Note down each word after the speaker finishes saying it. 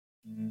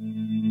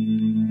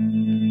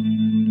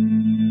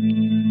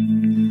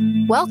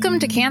Welcome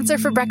to Cancer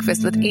for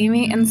Breakfast with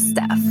Amy and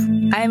Steph.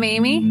 I'm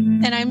Amy.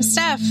 And I'm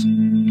Steph.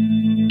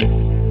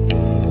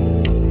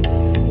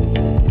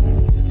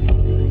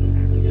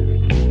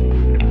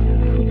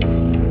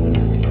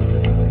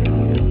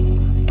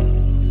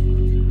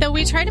 Though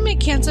we try to make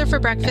Cancer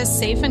for Breakfast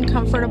safe and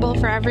comfortable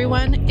for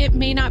everyone, it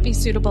may not be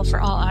suitable for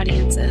all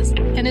audiences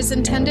and is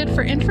intended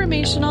for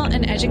informational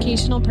and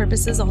educational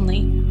purposes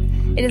only.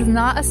 It is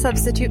not a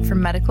substitute for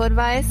medical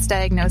advice,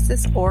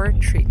 diagnosis, or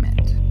treatment.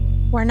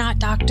 We're not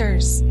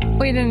doctors.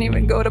 We didn't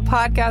even go to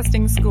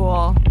podcasting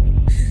school.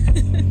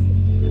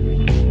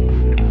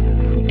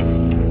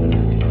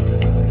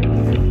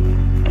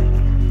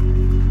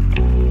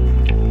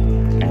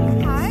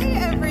 Hi,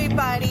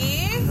 everybody.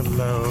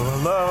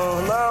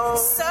 Hello.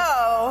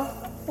 So,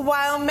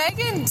 while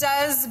Megan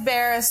does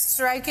bear a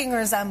striking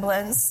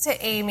resemblance to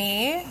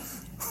Amy,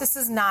 this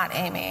is not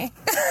Amy.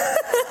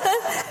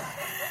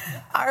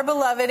 Our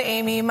beloved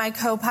Amy, my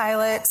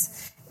co-pilot,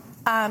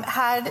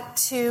 had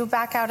to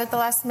back out at the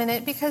last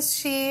minute because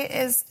she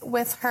is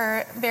with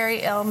her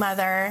very ill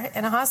mother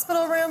in a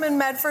hospital room in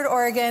Medford,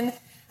 Oregon.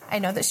 I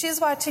know that she's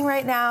watching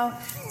right now.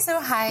 So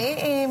hi,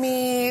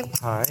 Amy.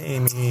 Hi,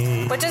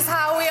 Amy. Which is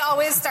how we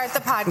always start the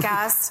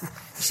podcast.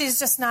 She's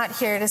just not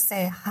here to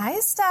say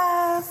hi,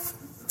 Steph.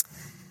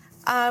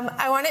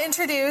 I want to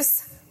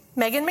introduce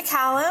Megan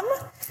McCallum.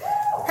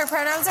 Her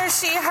pronouns are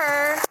she,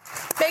 her.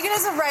 Megan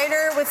is a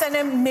writer with an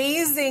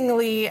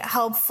amazingly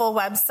helpful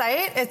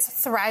website.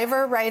 It's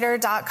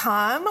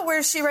thriverwriter.com,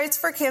 where she writes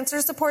for cancer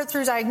support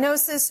through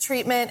diagnosis,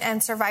 treatment,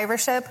 and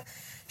survivorship.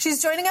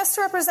 She's joining us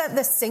to represent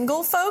the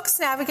single folks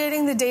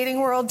navigating the dating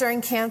world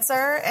during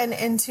cancer and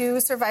into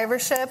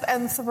survivorship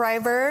and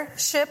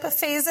thrivership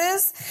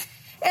phases.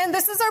 And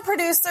this is our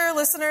producer.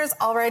 Listeners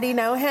already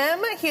know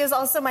him. He is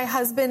also my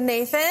husband,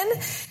 Nathan.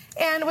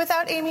 And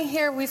without Amy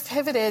here, we've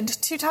pivoted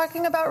to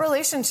talking about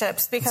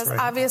relationships because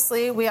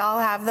obviously we all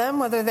have them,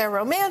 whether they're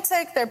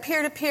romantic, they're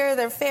peer-to-peer,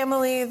 they're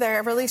family,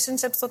 they're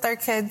relationships with our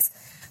kids,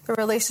 the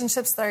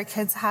relationships that our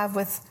kids have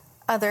with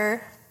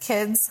other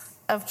kids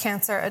of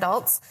cancer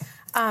adults.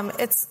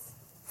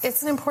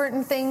 It's an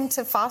important thing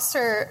to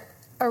foster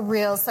a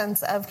real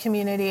sense of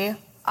community,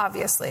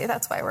 obviously.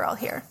 That's why we're all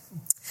here.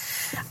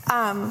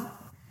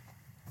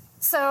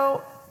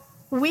 So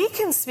we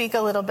can speak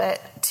a little bit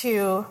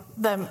to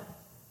the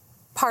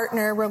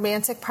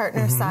romantic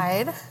partner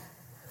side.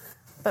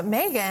 But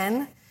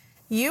Megan,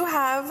 you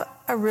have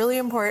a really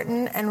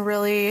important and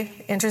really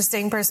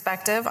interesting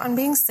perspective on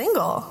being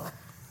single.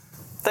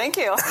 Thank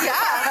you. Yeah.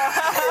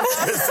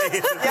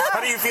 How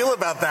do you feel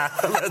about that?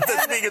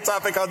 That's being a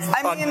topic on...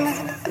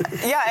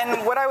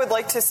 and what I would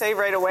like to say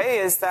right away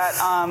is that,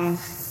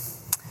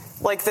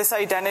 this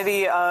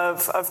identity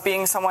of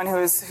being someone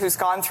who's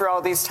gone through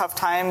all these tough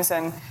times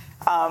and,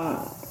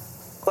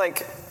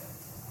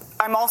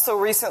 I'm also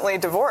recently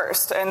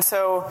divorced, and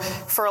so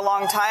for a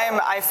long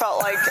time I felt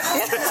like,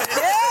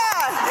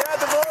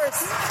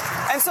 divorce.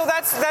 And so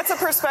that's a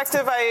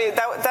perspective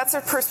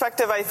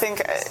I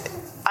think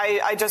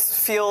I just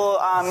feel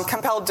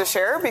compelled to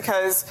share,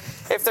 because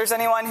if there's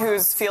anyone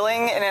who's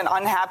feeling in an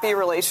unhappy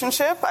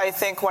relationship, I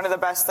think one of the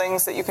best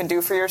things that you can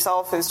do for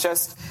yourself is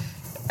just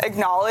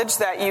acknowledge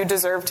that you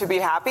deserve to be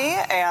happy,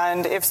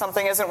 and if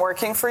something isn't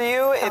working for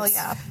you,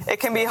 it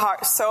can be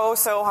hard, so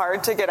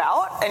hard to get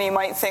out, and you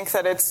might think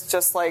that it's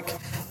just like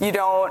you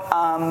don't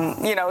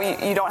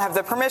have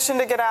the permission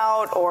to get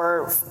out,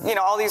 or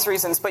all these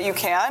reasons, but you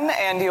can,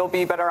 and you'll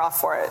be better off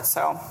for it.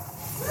 So 100%.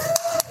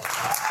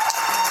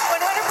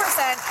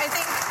 I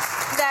think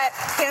that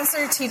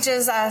cancer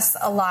teaches us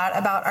a lot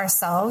about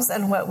ourselves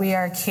and what we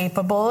are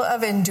capable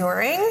of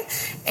enduring.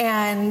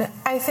 And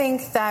I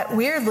think that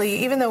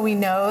weirdly, even though we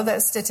know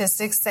that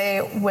statistics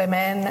say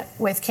women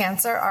with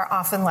cancer are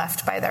often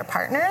left by their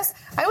partners,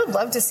 I would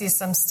love to see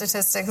some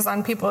statistics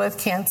on people with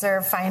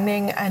cancer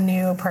finding a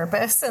new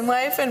purpose in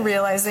life and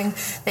realizing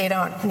they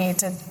don't need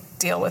to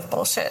deal with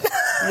bullshit.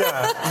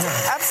 Yeah.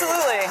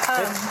 Absolutely.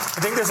 I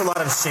think there's a lot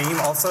of shame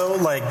also,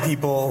 like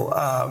people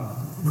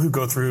who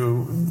go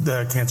through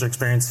the cancer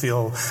experience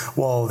feel,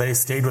 well, they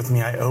stayed with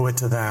me, I owe it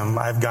to them,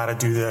 I've got to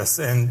do this.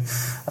 And,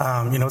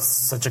 it's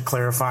such a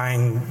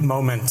clarifying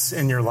moment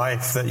in your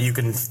life that you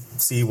can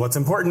see what's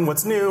important,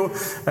 what's new,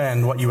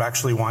 and what you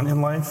actually want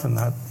in life. And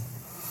that...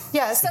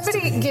 Yeah,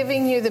 somebody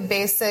giving you the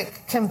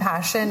basic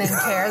compassion and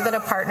care that a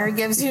partner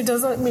gives you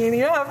doesn't mean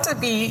you have to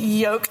be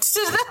yoked to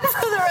them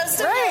for the rest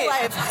of your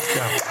life.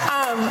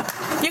 Yeah.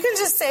 You can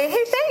just say,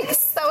 hey,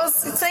 thanks.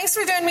 Thanks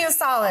for doing me a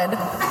solid.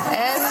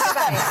 And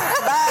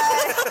bye.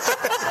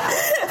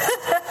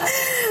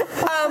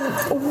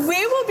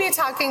 We will be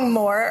talking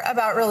more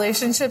about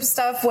relationship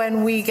stuff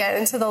when we get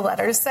into the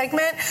letters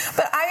segment.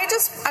 But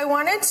I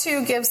wanted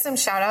to give some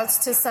shout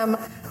outs to some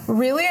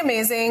really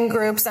amazing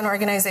groups and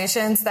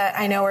organizations that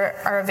I know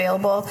are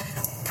available.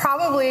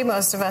 Probably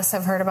most of us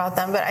have heard about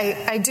them, but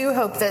I do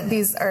hope that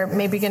these are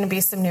maybe going to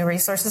be some new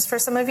resources for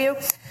some of you.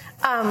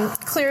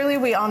 Clearly,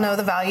 we all know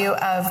the value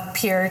of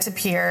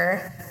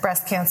peer-to-peer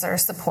breast cancer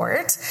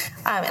support.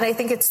 And I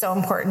think it's so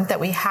important that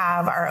we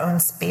have our own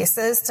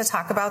spaces to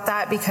talk about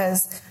that,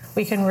 because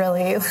we can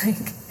really,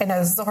 like, I know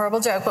this is a horrible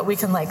joke, but we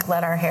can like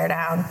let our hair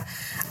down,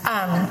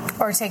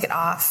 or take it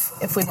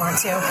off if we want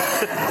to.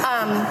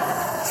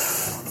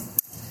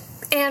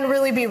 And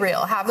really be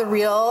real, have the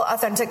real,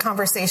 authentic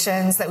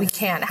conversations that we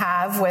can't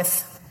have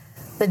with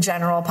the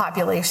general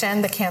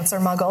population, the cancer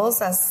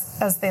muggles,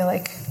 as they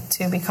like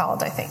to be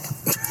called, I think.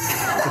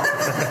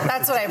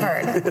 That's what I've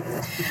heard.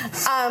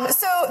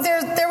 So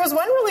there was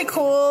one really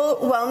cool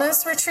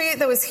wellness retreat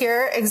that was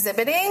here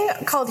exhibiting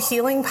called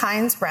Healing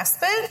Pines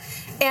Respite.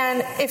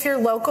 And if you're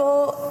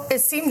local, it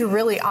seemed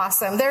really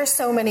awesome. There are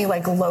so many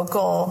like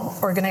local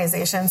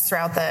organizations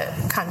throughout the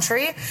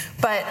country,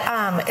 but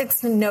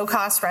it's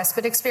no-cost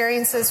respite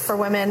experiences for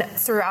women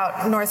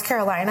throughout North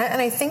Carolina.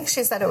 And I think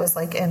she said it was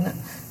like in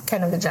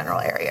kind of the general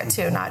area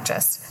too, not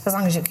just as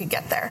long as you could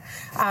get there.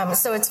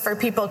 So it's for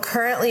people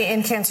currently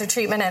in cancer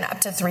treatment and up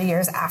to 3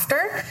 years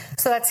after.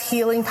 So that's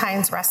Healing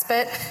Pines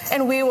Respite.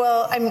 And we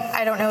will,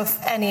 I don't know if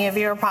any of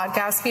you are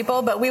podcast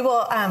people, but we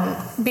will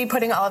be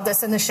putting all of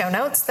this in the show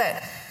notes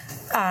that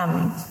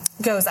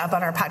goes up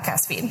on our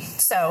podcast feed.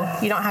 So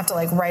you don't have to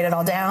like write it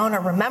all down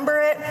or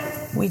remember it.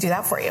 We do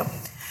that for you.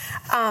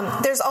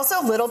 There's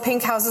also Little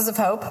Pink Houses of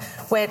Hope,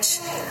 which,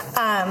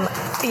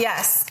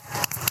 yes.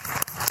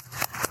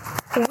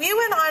 We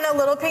went on a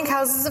Little Pink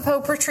Houses of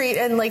Hope retreat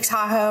in Lake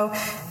Tahoe.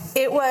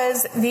 It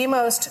was the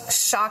most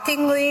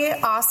shockingly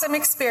awesome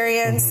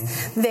experience.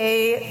 Mm-hmm.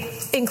 They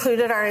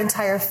included our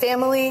entire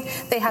family.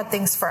 They had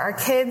things for our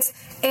kids.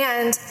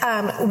 And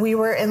we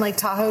were in Lake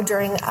Tahoe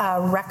during a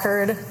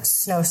record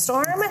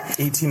snowstorm.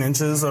 18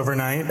 inches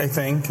overnight, I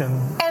think.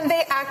 And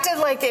they acted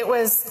like it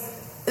was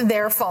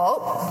their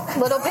fault.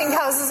 Little Pink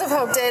Houses of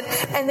Hope did.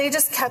 And they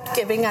just kept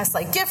giving us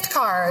like gift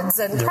cards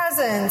and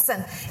presents.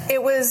 And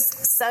it was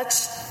such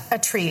a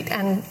treat.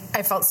 And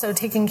I felt so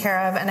taken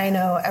care of. And I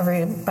know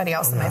everybody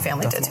else in my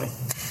family definitely.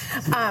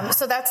 did too.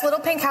 So that's Little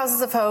Pink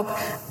Houses of Hope.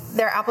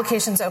 Their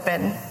application's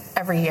open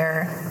every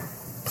year.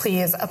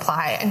 Please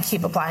apply and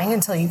keep applying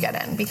until you get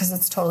in, because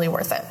it's totally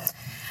worth it.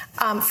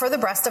 For the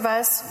Breast of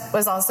Us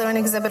was also an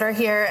exhibitor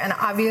here, and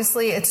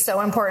obviously it's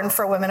so important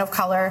for women of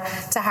color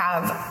to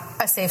have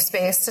a safe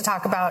space to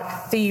talk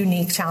about the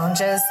unique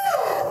challenges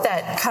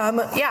that come,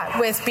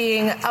 with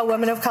being a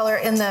woman of color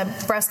in the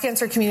breast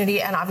cancer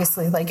community and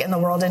obviously like in the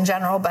world in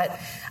general. But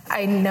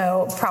I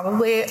know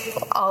probably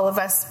all of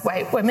us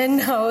white women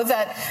know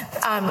that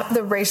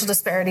the racial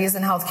disparities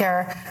in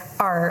healthcare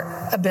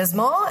are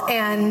abysmal,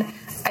 and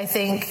I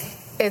think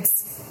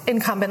it's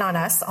incumbent on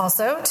us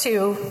also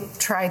to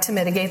try to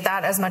mitigate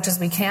that as much as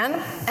we can,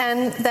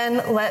 and then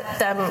let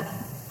them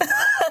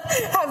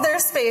have their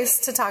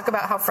space to talk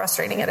about how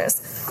frustrating it is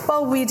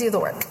while we do the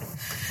work.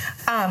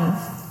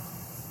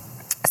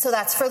 So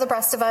that's for the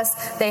Breast of Us.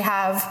 They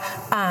have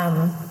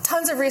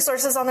tons of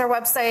resources on their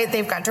website.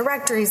 They've got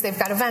directories, they've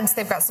got events,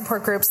 they've got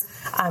support groups,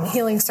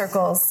 healing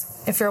circles.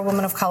 If you're a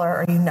woman of color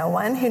or you know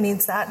one who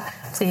needs that,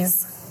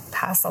 please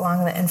pass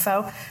along the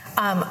info.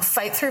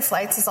 Fight Through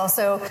Flights is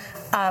also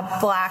a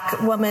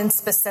Black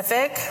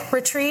woman-specific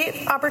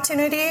retreat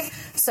opportunity.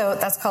 So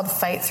that's called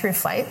Fight Through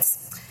Flights.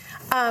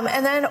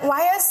 And then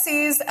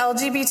YSC's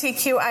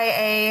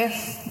LGBTQIA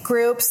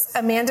groups,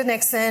 Amanda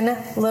Nixon,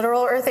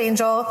 Literal Earth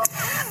Angel,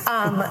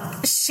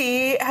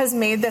 she has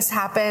made this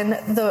happen.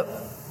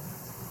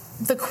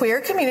 The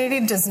queer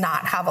community does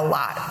not have a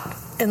lot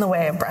in the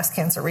way of breast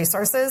cancer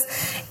resources.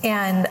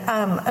 And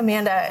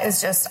Amanda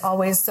is just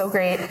always so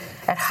great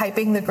at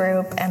hyping the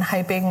group and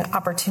hyping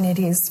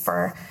opportunities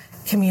for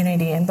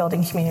community and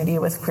building community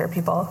with queer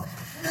people.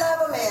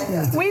 Love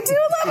Amanda. We do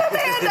love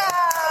Amanda.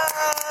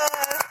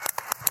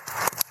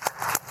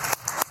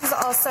 She's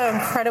also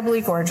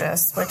incredibly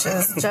gorgeous, which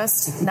is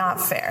just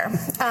not fair.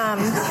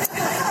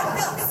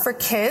 For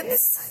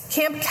kids,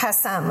 Camp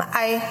Kesem.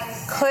 I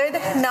could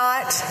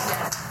not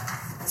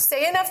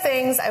say enough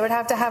things. I would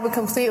have to have a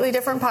completely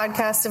different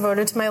podcast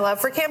devoted to my love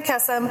for Camp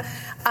Kesem.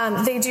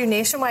 They do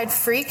nationwide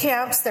free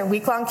camps. They're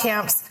week-long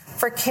camps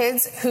for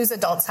kids whose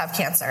adults have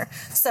cancer.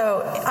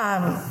 So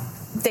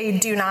they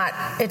do not,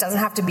 it doesn't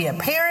have to be a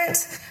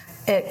parent.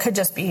 It could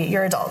just be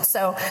your adult.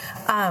 So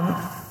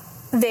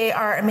they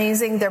are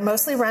amazing. They're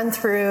mostly run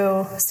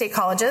through state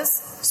colleges.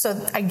 So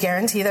I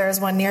guarantee there is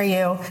one near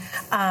you.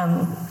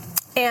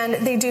 And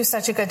they do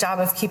such a good job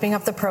of keeping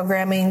up the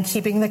programming,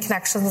 keeping the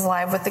connections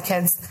alive with the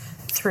kids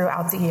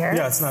throughout the year.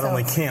 Yeah, it's not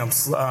only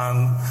camps.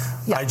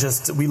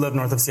 We live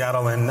north of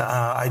Seattle, and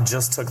I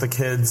just took the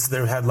kids.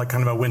 They had like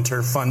kind of a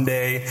winter fun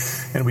day,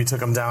 and we took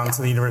them down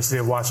to the University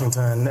of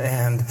Washington,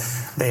 and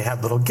they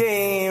had little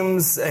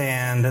games,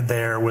 and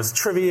there was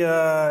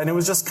trivia, and it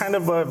was just kind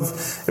of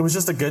it was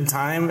just a good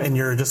time, and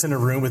you're just in a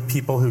room with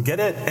people who get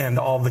it, and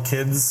all the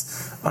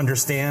kids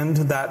understand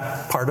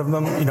that part of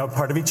them,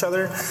 part of each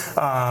other,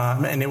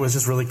 and it was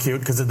just really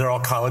cute because they're all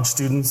college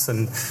students,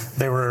 and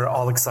they were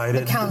all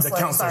excited.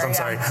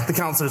 The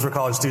counselors were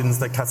college students,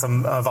 the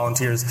Kesem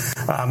volunteers,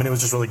 and it was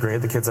just really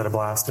great. The kids had a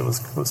blast. It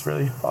was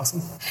really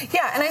awesome.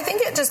 Yeah, and I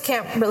think it just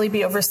can't really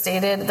be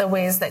overstated the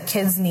ways that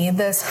kids need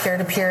this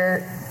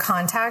peer-to-peer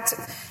contact.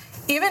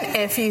 even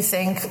if you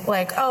think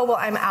like, oh, well,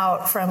 I'm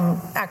out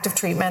from active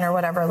treatment or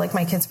whatever, like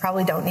my kids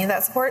probably don't need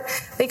that support,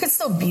 they could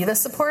still be the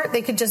support.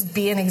 They could just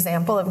be an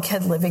example of a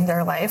kid living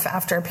their life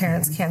after a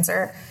parent's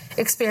cancer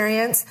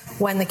experience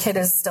when the kid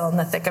is still in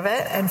the thick of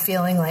it and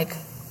feeling like,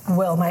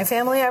 will my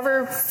family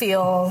ever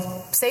feel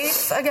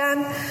safe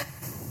again?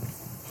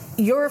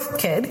 Your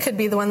kid could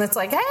be the one that's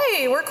like,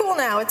 hey, we're cool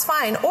now, it's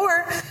fine.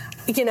 Or,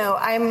 you know,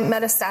 I'm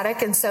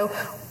metastatic, and so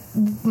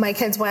my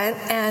kids went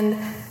and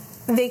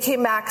they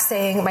came back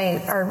saying,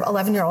 our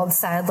 11-year-old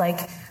said,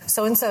 like,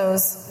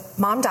 so-and-so's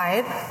mom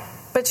died,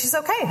 but she's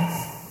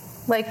okay.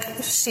 Like,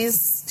 she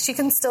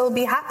can still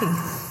be happy.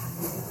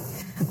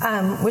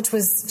 Which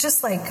was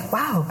just like,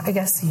 wow, I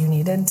guess you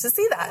needed to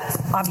see that,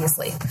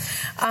 obviously.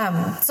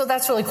 So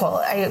that's really cool.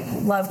 I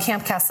love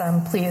Camp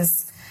Kesem.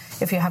 Please,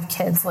 if you have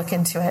kids, look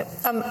into it.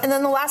 And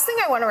then the last thing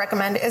I want to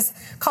recommend is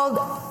called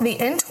the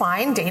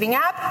Entwine dating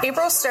app.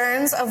 April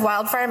Stearns of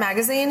Wildfire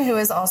Magazine, who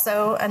is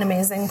also an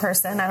amazing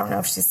person. I don't know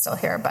if she's still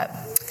here, but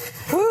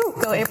woo,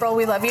 go April,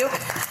 we love you.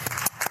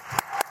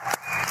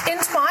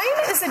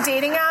 Entwine is a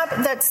dating app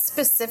that's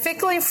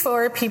specifically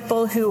for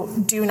people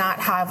who do not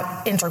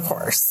have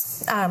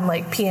intercourse,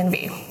 like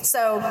P&V.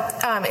 So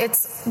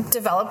it's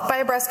developed by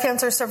a breast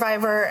cancer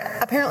survivor,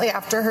 apparently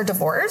after her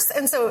divorce.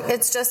 And so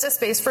it's just a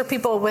space for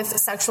people with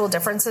sexual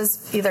differences,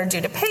 either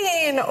due to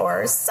pain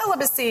or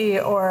celibacy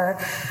or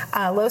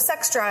low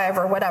sex drive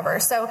or whatever.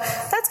 So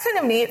that's kind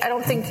of neat. I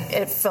don't think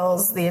it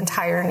fills the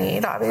entire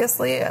need,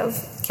 obviously, of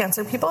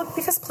cancer people,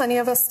 because plenty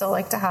of us still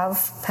like to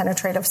have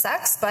penetrative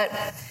sex. But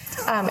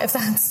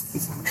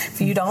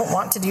if you don't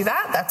want to do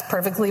that, that's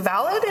perfectly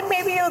valid, and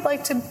maybe you would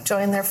like to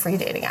join their free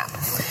dating app.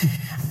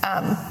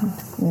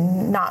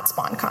 Not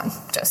SpawnCon,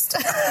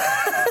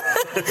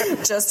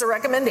 just a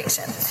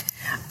recommendation.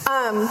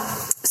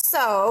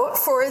 So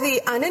for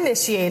the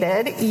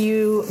uninitiated,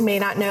 you may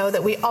not know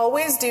that we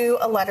always do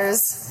a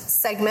letters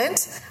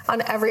segment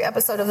on every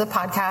episode of the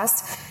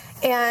podcast,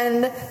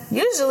 and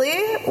usually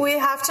we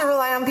have to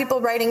rely on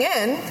people writing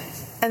in,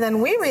 and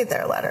then we read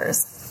their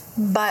letters.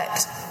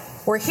 But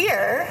we're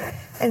here,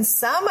 and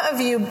some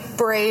of you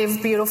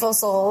brave, beautiful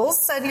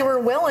souls said you were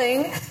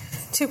willing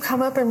to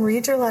come up and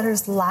read your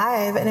letters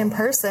live and in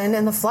person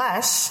in the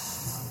flesh.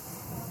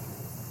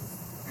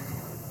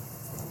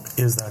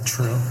 Is that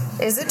true?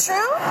 Is it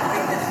true?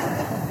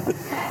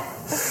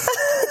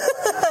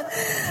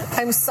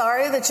 I'm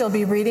sorry that you'll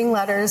be reading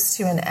letters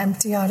to an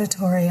empty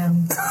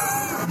auditorium.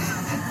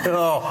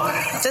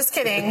 Oh. Just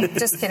kidding.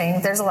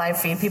 There's a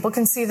live feed. People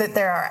can see that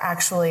there are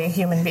actually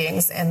human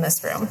beings in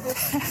this room.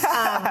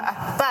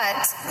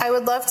 But I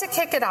would love to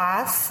kick it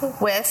off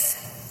with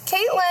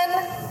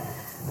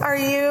Caitlin. Are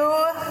you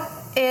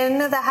in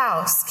the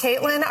house?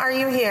 Caitlin, are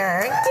you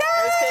here? Yay!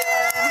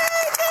 Caitlin!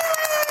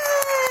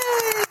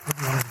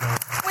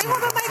 We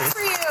have a mic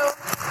for you.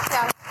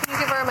 Yeah, can you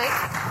give her a mic?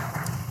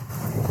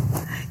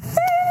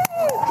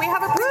 Yay! We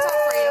have a printout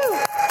for you.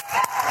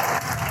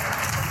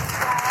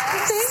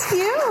 Thank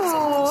you.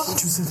 Why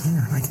don't you sit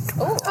here? I can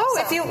come out. Oh,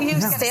 if you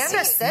stand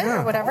or sit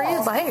or whatever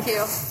you'd like.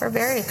 We're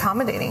very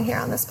accommodating here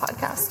on this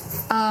podcast.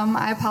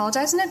 I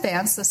apologize in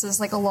advance. This is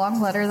like a long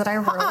letter that I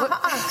wrote.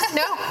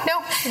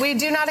 No, we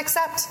do not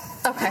accept.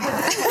 Okay.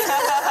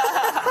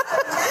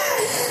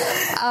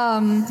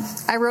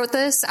 I wrote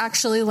this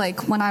actually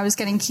like when I was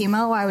getting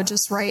chemo. I would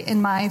just write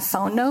in my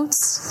phone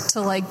notes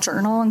to like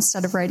journal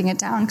instead of writing it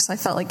down because I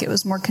felt like it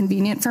was more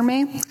convenient for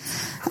me.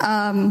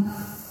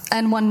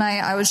 And one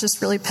night I was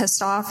just really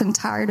pissed off and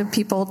tired of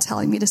people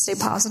telling me to stay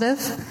positive.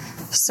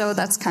 So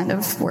that's kind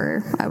of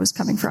where I was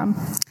coming from.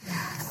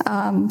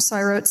 So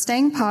I wrote,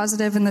 staying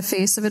positive in the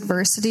face of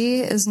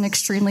adversity is an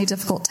extremely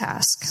difficult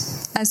task.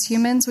 As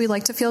humans, we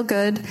like to feel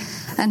good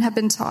and have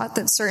been taught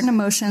that certain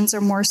emotions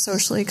are more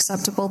socially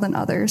acceptable than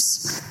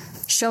others.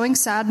 Showing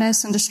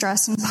sadness and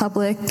distress in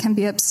public can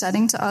be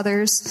upsetting to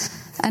others,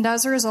 and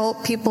as a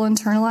result, people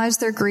internalize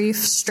their grief,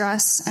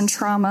 stress, and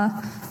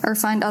trauma, or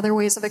find other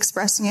ways of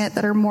expressing it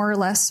that are more or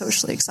less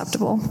socially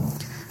acceptable.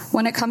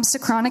 When it comes to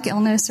chronic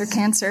illness or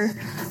cancer,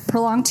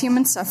 prolonged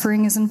human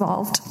suffering is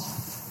involved.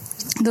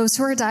 Those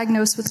who are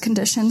diagnosed with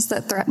conditions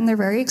that threaten their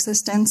very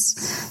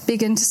existence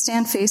begin to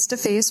stand face to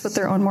face with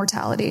their own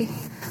mortality.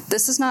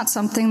 This is not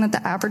something that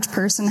the average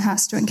person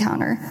has to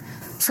encounter.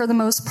 For the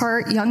most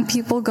part, young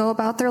people go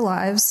about their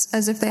lives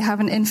as if they have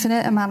an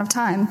infinite amount of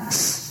time.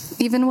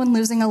 Even when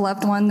losing a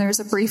loved one, there's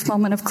a brief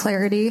moment of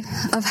clarity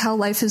of how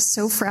life is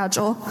so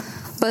fragile,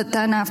 but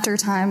then after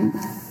time,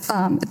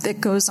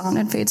 it goes on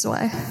and fades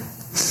away.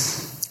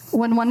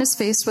 When one is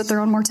faced with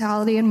their own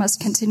mortality and must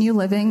continue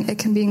living, it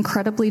can be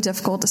incredibly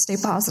difficult to stay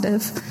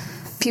positive.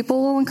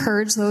 People will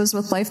encourage those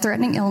with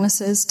life-threatening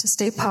illnesses to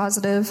stay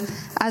positive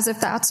as if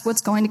that's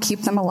what's going to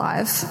keep them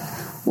alive.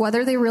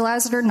 Whether they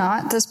realize it or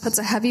not, this puts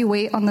a heavy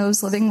weight on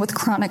those living with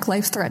chronic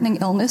life-threatening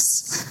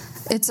illness.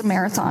 It's a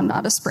marathon,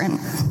 not a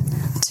sprint.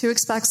 To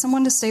expect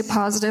someone to stay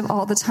positive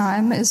all the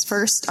time is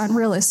first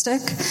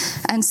unrealistic,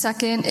 and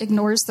second,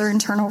 ignores their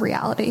internal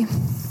reality,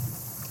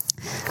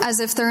 as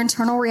if their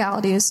internal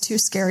reality is too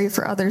scary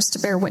for others to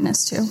bear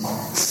witness to.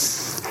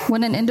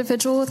 When an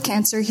individual with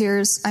cancer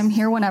hears, "I'm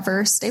here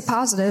whenever, stay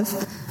positive,"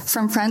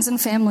 from friends and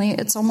family,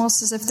 it's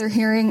almost as if they're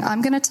hearing,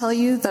 "I'm going to tell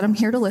you that I'm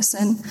here to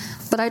listen,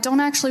 but I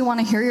don't actually want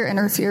to hear your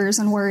inner fears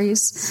and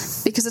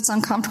worries because it's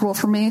uncomfortable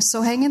for me,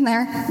 so hang in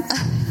there."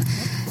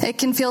 It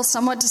can feel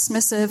somewhat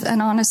dismissive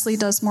and honestly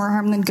does more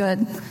harm than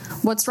good.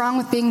 What's wrong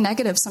with being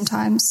negative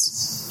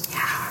sometimes?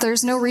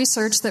 There's no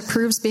research that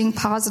proves being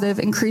positive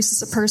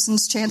increases a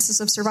person's chances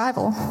of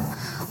survival.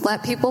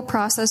 Let people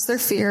process their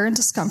fear and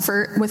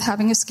discomfort with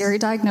having a scary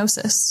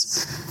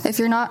diagnosis. If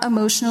you're not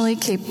emotionally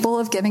capable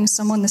of giving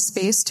someone the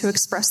space to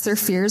express their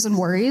fears and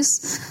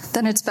worries,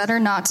 then it's better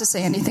not to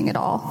say anything at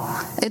all.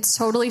 It's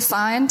totally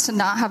fine to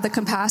not have the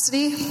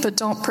capacity, but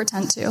don't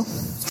pretend to.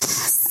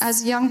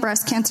 As a young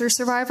breast cancer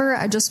survivor,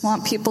 I just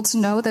want people to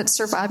know that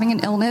surviving an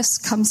illness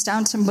comes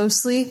down to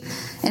mostly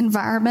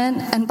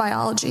environment and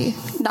biology,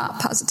 not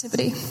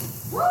positivity.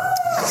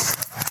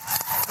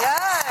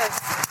 Yes.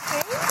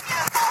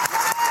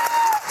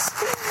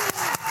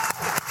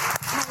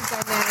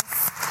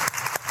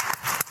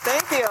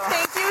 Thank you.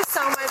 Thank you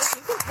so much.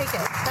 You can take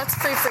it. That's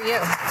free for you.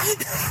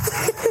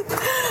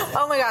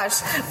 Oh my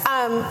gosh.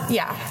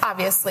 Yeah,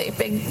 obviously.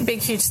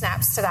 Big, huge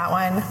snaps to that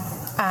one.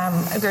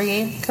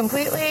 Agree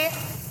completely.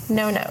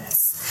 No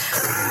notes.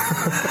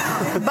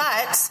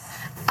 But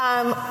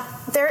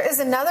there is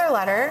another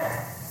letter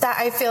that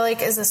I feel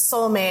like is a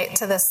soulmate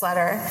to this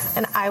letter,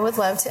 and I would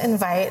love to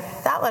invite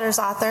that letter's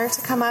author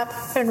to come up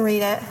and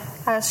read it,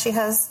 as she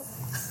has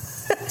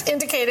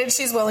indicated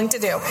she's willing to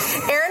do.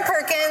 Erin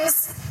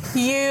Perkins,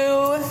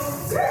 you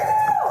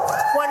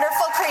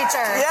wonderful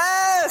creature.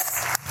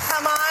 Yes.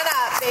 Come on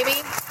up,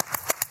 baby.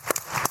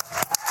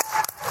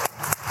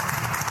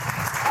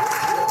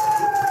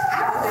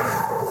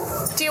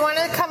 Do you want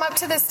to come up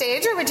to the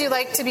stage, or would you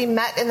like to be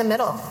met in the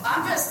middle?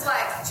 I'm just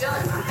like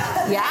chilling.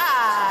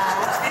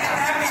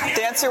 Yeah.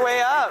 Dance your way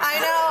up. I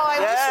know. I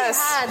wish you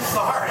had.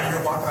 Sorry,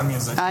 you're walking on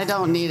music. I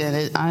don't need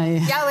it.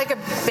 Yeah, like a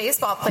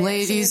baseball player.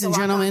 Ladies and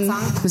gentlemen,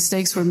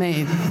 mistakes were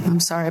made. I'm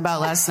sorry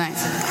about last night.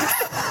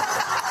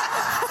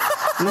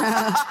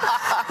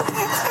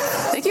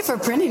 Thank you for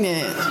printing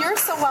it. You're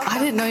so welcome. I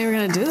didn't know you were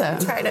going to do that.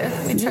 We tried to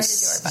do our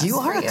best. You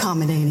are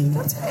accommodating.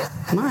 That's right.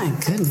 My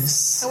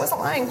goodness. I wasn't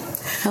lying.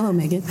 Hello,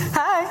 Megan.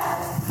 Hi.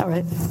 All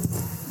right.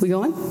 We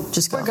going?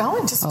 Just go. We're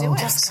going. Just do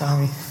it.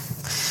 Sorry.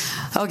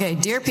 Okay,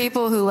 dear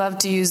people who love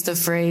to use the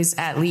phrase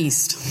 "at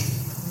least,"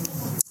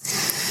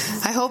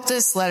 I hope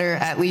this letter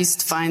at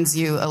least finds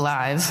you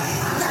alive.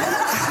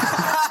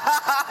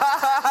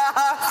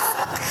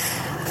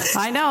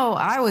 I know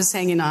I was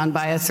hanging on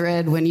by a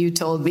thread when you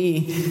told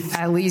me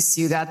at least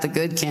you got the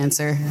good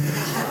cancer,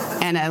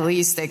 and at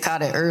least they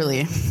caught it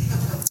early.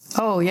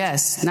 Oh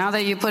yes, now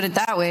that you put it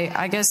that way,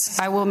 I guess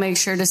I will make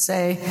sure to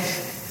stay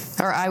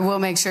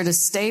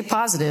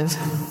positive,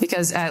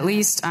 because at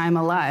least I'm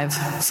alive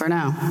for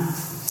now.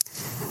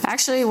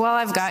 Actually, while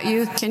I've got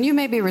you, can you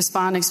maybe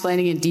respond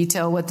explaining in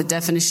detail what the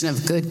definition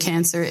of good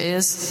cancer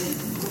is?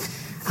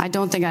 I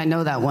don't think I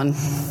know that one.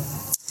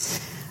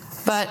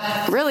 But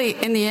really,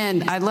 in the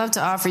end, I'd love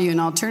to offer you an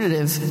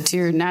alternative to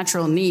your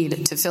natural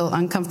need to fill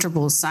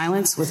uncomfortable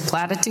silence with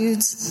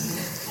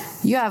platitudes.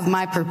 You have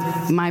my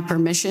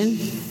permission,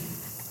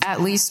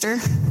 at leaster,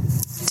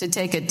 to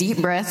take a deep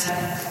breath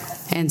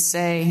and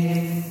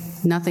say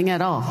nothing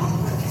at all.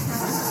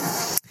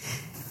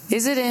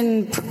 Is it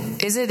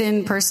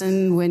in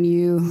person when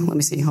you,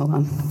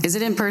 is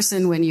it in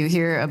person when you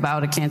hear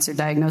about a cancer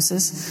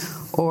diagnosis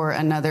or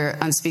another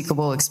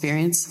unspeakable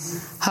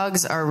experience?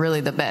 Hugs are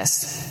really the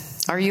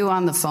best. Are you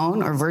on the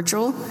phone or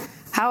virtual?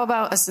 How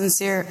about a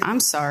sincere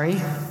 "I'm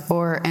sorry"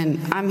 or an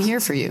 "I'm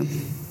here for you"?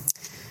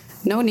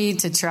 No need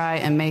to try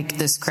and make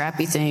this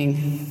crappy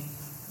thing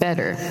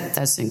better.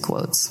 That's in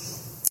quotes.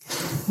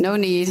 No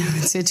need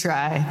to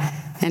try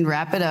and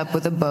wrap it up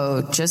with a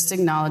bow, just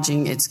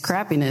acknowledging its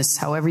crappiness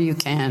however you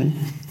can.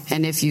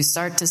 And if you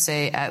start to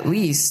say "at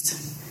least,"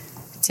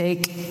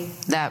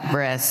 take that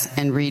breath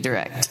and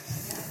redirect.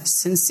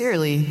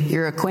 Sincerely,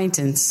 your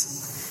acquaintance.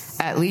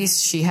 At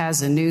least she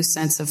has a new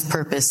sense of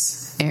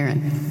purpose,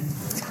 Erin.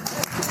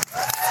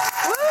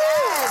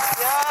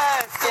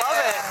 Yes. Love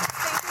it.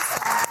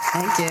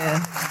 Thank you.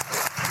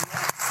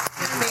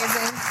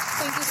 Amazing.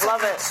 Thank you so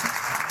Love much. it.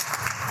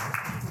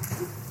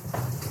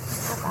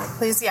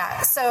 Please,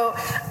 yeah. So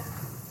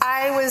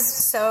I was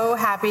so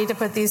happy to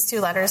put these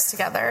two letters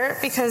together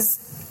because,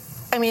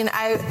 I mean,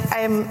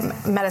 I'm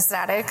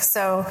metastatic,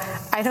 so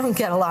I don't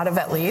get a lot of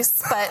at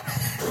least. But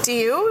do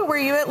you? Were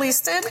you at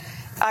leasted?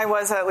 I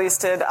was at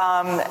leasted.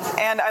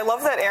 And I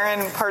love that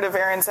part of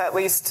Erin's at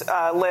least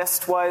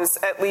list was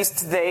at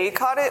least they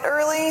caught it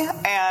early.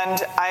 And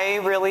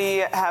I really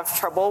have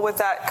trouble with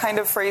that kind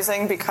of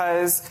phrasing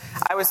because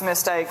I was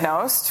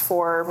misdiagnosed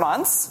for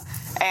months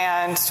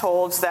and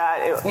told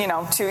that,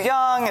 too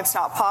young, it's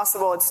not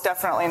possible, it's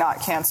definitely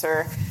not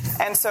cancer.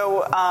 And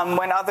so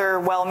when other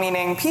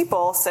well-meaning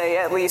people say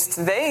at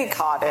least they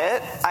caught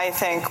it, I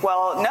think,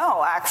 well,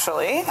 no,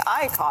 actually,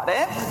 I caught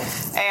it.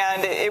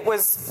 And it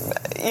was,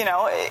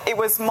 it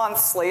was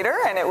months later,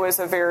 and it was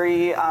a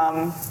very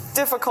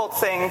difficult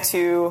thing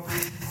to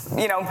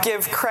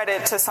give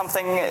credit to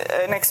something,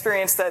 an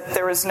experience that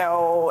there was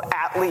no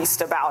at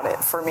least about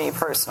it for me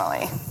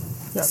personally.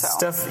 Yeah, So.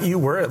 Steph, you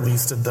were at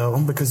leasted though,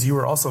 because you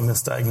were also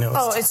misdiagnosed.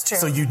 Oh, it's true.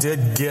 So you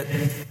did get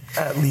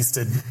at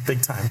leasted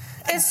big time.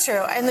 It's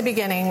true. In the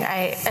beginning,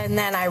 and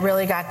then I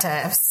really got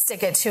to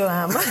stick it to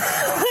him. And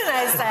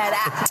I said,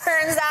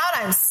 turns out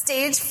I'm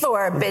stage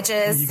 4,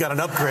 bitches. You got an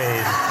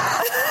upgrade.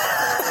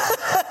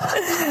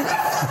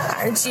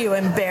 Aren't you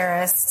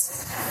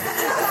embarrassed?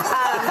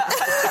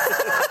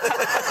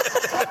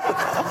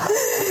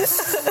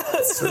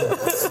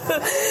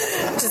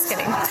 Just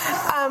kidding.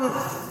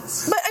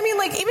 But I mean,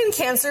 like, even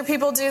cancer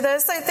people do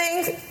this, I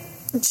think.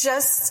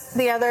 Just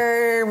the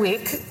other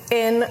week,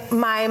 in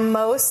my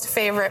most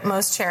favorite,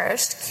 most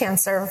cherished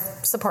cancer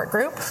support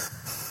group,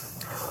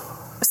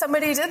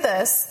 somebody did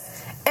this.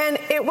 And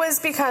it was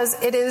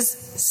because it is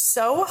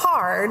so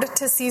hard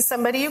to see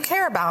somebody you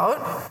care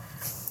about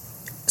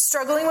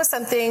struggling with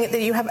something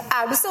that you have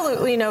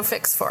absolutely no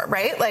fix for,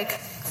 right? Like,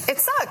 it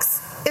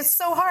sucks. It's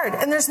so hard.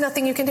 And there's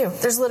nothing you can do.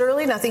 There's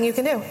literally nothing you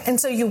can do. And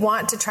so you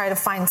want to try to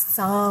find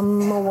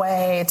some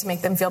way to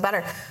make them feel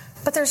better.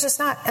 But there's just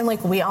not. And,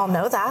 like, we all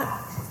know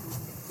that.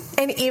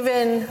 And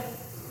even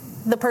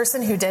the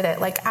person who did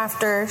it, like,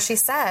 after she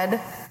said,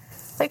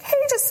 like, hey,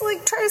 just,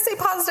 like, try to stay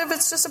positive.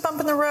 It's just a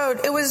bump in the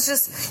road. It was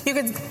just, you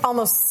could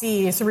almost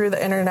see through the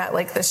internet,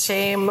 like, the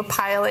shame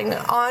piling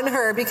on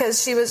her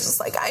because she was just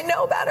like, I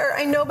know better.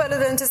 I know better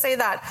than to say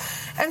that.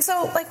 And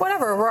so, like,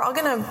 whatever. We're all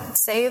going to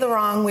say the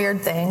wrong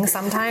weird thing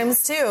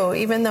sometimes, too,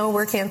 even though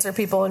we're cancer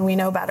people and we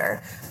know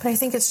better. But I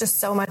think it's just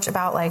so much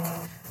about, like,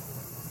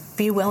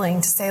 be willing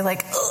to say,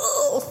 like,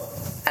 oh,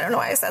 I don't know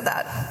why I said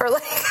that. Or,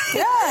 like,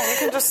 yeah, you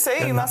can just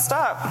say you messed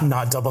up.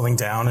 Not doubling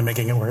down and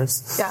making it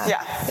worse.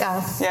 Yeah.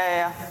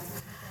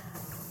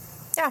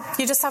 Yeah,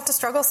 you just have to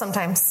struggle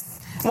sometimes.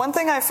 One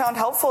thing I found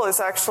helpful is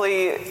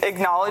actually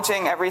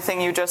acknowledging everything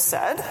you just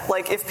said.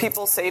 Like, if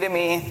people say to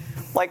me,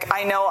 like,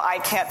 I know I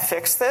can't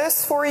fix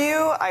this for you.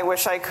 I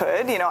wish I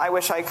could. I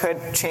wish I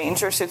could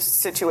change your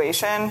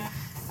situation.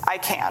 I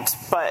can't,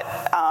 but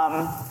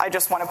I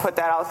just want to put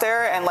that out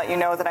there and let you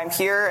know that I'm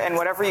here, and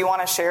whatever you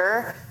want to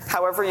share,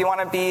 however you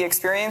want to be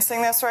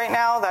experiencing this right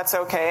now, that's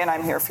okay, and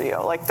I'm here for you.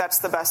 Like, that's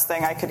the best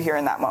thing I could hear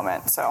in that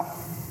moment, so.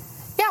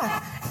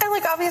 Yeah, and,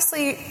 like,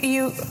 obviously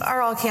you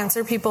are all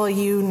cancer people,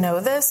 you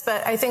know this,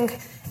 but I think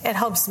it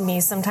helps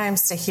me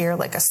sometimes to hear,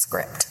 like, a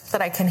script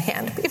that I can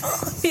hand people.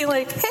 Be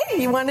like,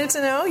 hey, you wanted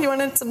to know? You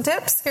wanted some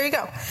tips? Here you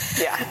go.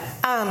 Yeah.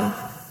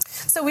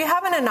 So we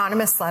have an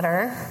anonymous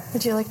letter.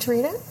 Would you like to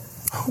read it?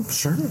 Oh,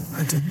 sure.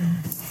 I did.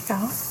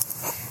 Here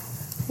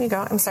you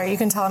go. I'm sorry. You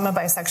can tell I'm a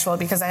bisexual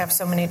because I have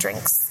so many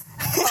drinks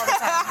all the time.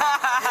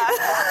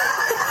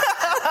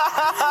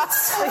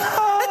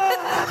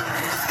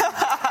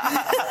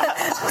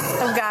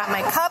 I've got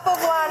my cup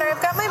of water.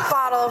 I've got my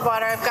bottle of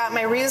water. I've got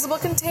my reusable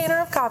container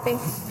of coffee.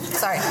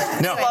 Sorry.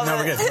 No,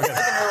 we're good.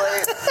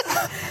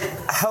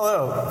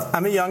 Hello,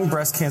 I'm a young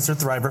breast cancer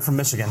thriver from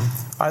Michigan.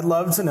 I'd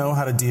love to know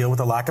how to deal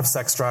with a lack of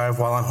sex drive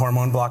while on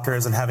hormone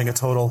blockers and having a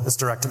total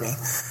hysterectomy.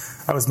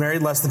 I was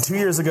married less than 2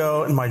 years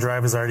ago, and my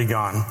drive is already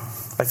gone.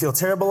 I feel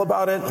terrible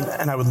about it,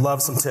 and I would love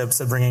some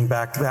tips at bringing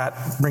that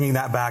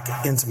back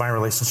into my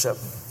relationship.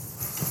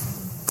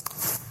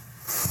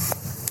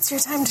 It's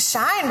your time to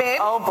shine, babe.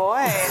 Oh,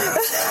 boy.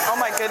 Oh,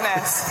 my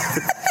goodness.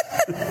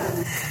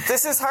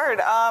 This is hard.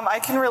 I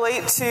can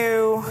relate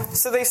to,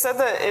 so they said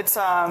that it's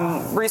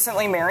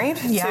recently married,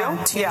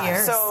 yeah, too? 2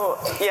 years. So,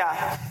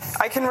 yeah,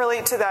 I can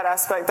relate to that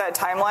aspect, that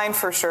timeline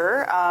for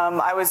sure.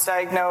 I was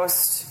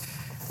diagnosed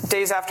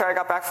days after I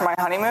got back from my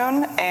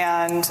honeymoon,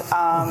 and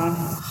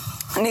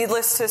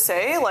needless to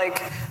say,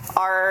 like,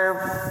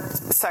 our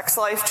sex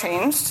life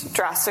changed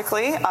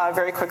drastically,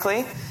 very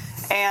quickly,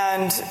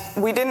 and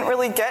we didn't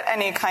really get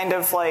any kind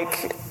of,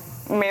 like,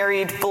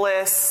 married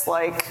bliss,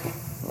 like,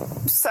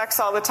 sex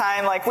all the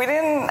time. Like, we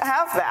didn't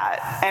have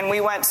that, and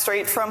we went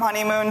straight from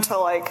honeymoon to,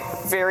 like,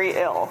 very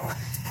ill.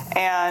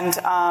 And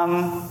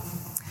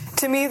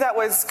to me, that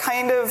was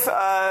kind of,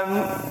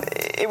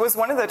 it was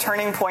one of the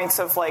turning points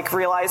of, like,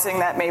 realizing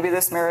that maybe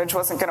this marriage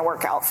wasn't going to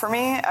work out for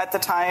me. At the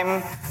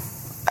time,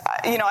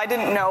 I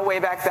didn't know way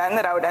back then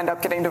that I would end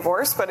up getting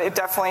divorced, but it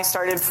definitely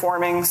started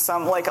forming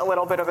some, like, a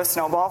little bit of a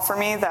snowball for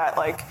me that,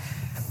 like,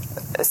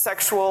 our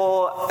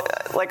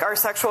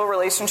sexual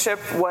relationship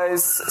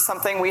was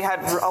something we had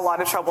a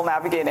lot of trouble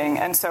navigating.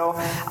 And so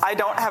I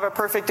don't have a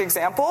perfect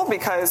example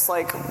because,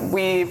 like,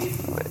 we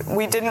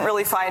didn't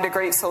really find a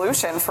great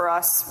solution for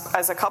us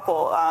as a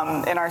couple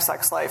in our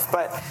sex life.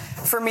 But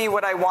for me,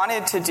 what I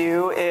wanted to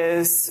do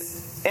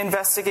is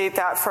investigate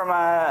that from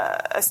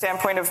a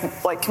standpoint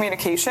of, like,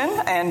 communication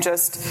and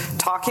just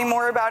talking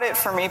more about it.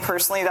 For me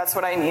personally, that's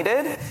what I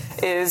needed,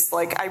 is,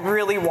 like, I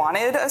really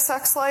wanted a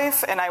sex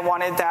life, and I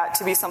wanted that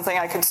to be something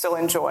I could still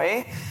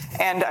enjoy.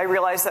 And I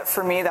realized that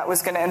for me, that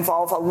was going to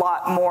involve a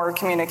lot more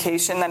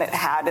communication than it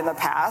had in the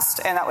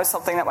past. And that was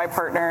something that my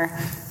partner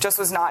just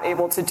was not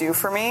able to do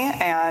for me.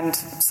 And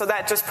so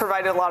that just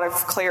provided a lot of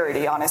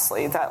clarity,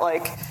 honestly, that,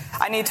 like,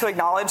 I need to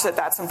acknowledge that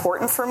that's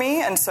important for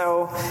me. And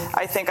so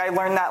I think I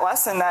learned that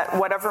lesson lesson that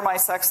whatever my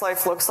sex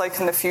life looks like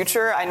in the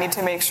future, I need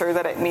to make sure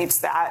that it meets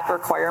that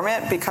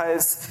requirement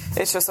because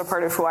it's just a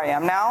part of who I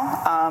am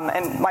now.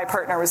 And my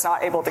partner was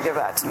not able to give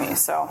that to me.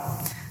 So,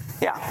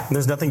 yeah.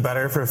 There's nothing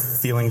better for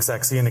feeling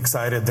sexy and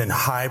excited than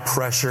high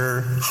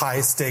pressure, high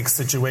stakes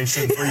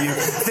situations where you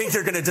think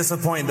you're going to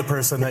disappoint the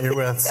person that you're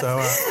with.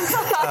 So,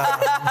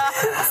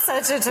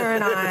 such a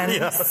turn on.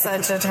 Yeah.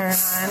 Such a turn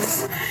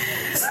on.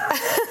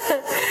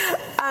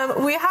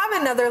 We have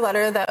another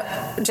letter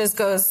that just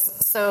goes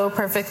so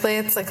perfectly.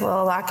 It's like a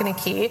little lock and a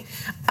key.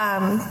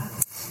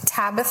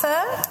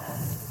 Tabitha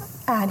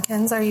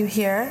Adkins, are you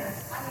here?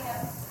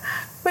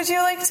 Would you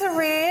like to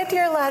read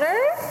your letter?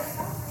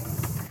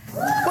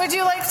 Would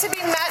you like to be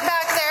met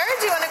back there?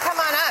 Do you want to come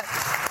on up?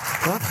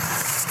 Well,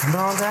 come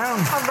on down.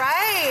 All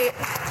right.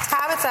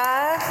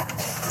 Tabitha.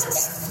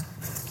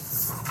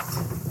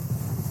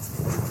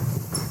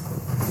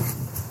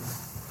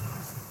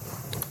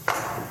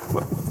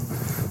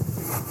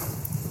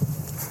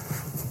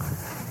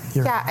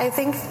 Yeah, I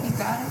think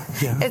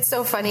it's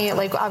so funny.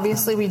 Like,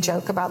 obviously, we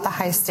joke about the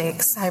high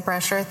stakes, high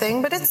pressure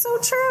thing, but it's so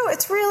true.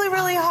 It's really,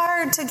 really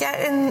hard to get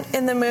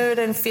in the mood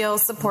and feel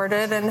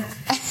supported and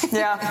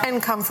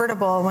and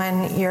comfortable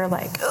when you're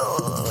like,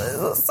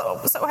 oh, so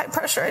high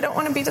pressure. I don't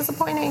want to be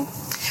disappointing.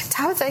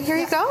 Tabitha, here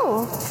you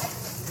go.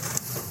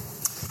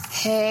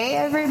 Hey,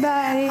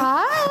 everybody.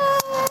 Hi.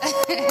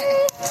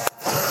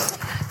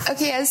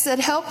 Okay, I said,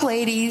 help,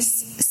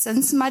 ladies.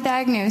 Since my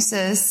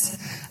diagnosis,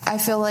 I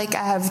feel like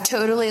I have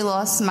totally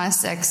lost my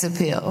sex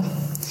appeal.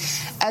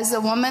 As a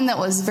woman that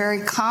was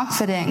very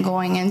confident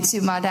going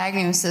into my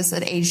diagnosis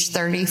at age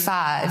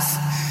 35,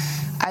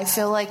 I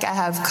feel like I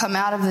have come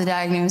out of the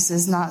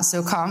diagnosis not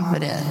so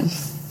confident.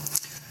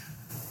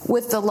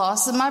 With the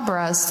loss of my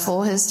breast,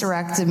 full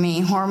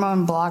hysterectomy,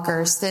 hormone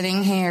blockers,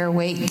 thinning hair,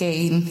 weight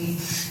gain,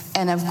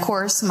 and of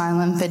course my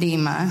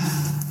lymphedema,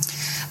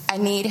 I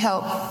need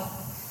help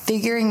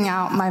figuring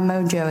out my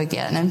mojo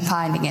again and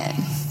finding it.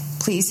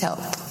 Please help.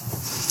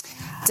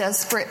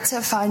 Desperate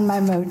to find my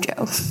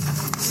mojo.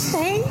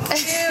 Thank you.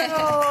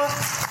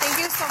 Thank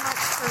you so much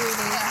for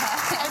reading.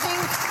 I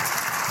think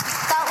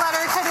that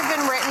letter could have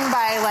been written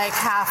by like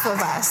half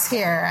of us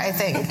here, I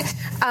think.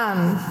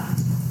 I'm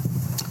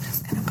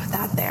just going to put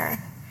that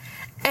there.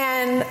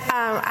 And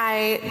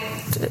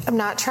I'm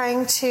not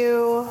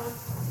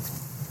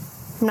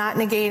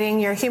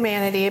negating your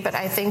humanity, but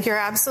I think you're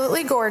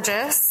absolutely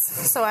gorgeous.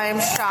 So I am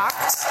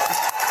shocked.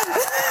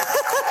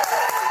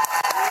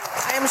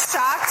 I am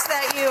shocked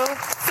that you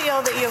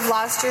feel that you've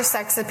lost your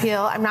sex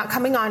appeal. I'm not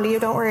coming on to you,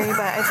 don't worry, but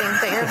I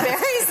think that you're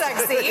very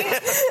sexy.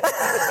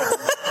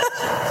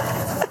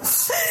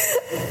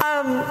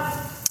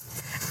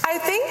 I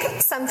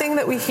think something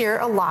that we hear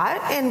a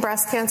lot in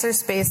breast cancer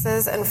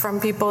spaces and from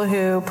people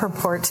who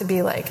purport to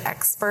be like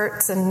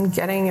experts in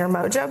getting your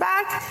mojo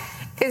back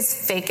is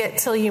fake it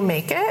till you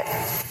make it.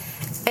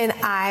 And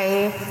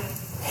I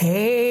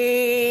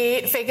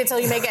hate fake it till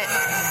you make it.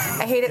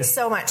 I hate it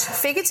so much.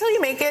 Fake it till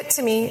you make it,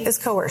 to me, is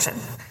coercion.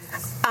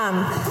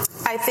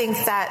 I think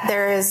that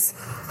there is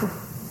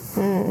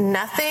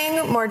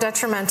nothing more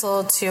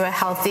detrimental to a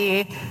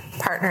healthy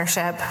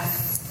partnership,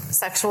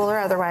 sexual or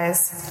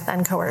otherwise,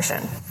 than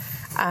coercion.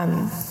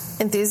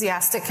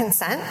 Enthusiastic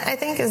consent, I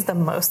think, is the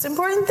most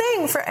important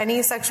thing for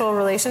any sexual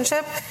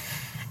relationship.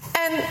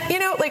 And,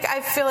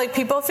 I feel like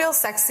people feel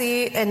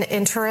sexy and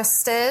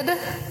interested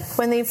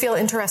when they feel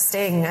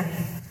interesting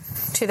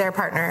to their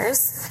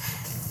partners.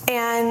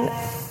 And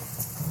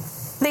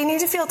they need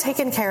to feel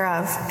taken care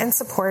of and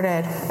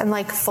supported and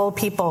like full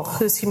people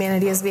whose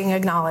humanity is being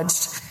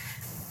acknowledged.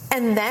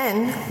 And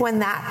then when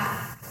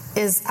that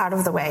is out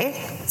of the way,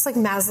 it's like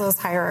Maslow's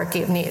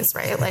hierarchy of needs,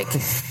 right?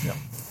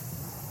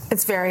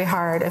 It's very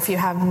hard if you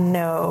have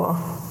no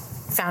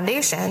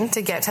foundation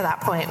to get to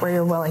that point where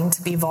you're willing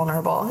to be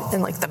vulnerable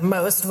in like the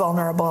most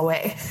vulnerable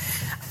way.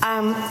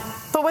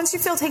 But once you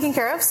feel taken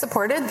care of,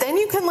 supported, then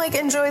you can like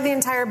enjoy the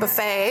entire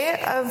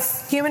buffet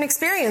of human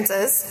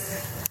experiences.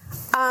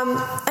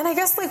 And I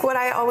guess like what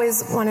I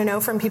always want to know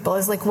from people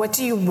is like, what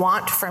do you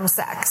want from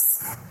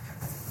sex?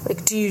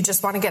 Like, do you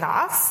just want to get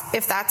off?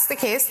 If that's the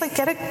case, like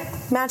get a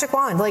magic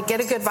wand, like get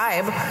a good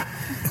vibe,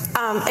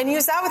 and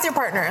use that with your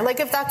partner.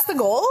 Like if that's the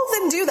goal,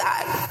 then do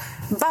that.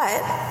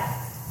 But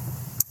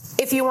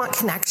if you want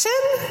connection,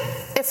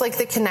 if like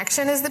the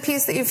connection is the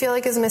piece that you feel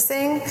like is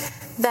missing,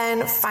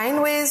 then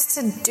find ways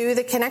to do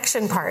the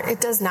connection part.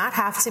 It does not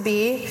have to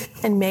be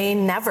and may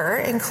never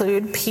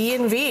include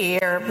P&V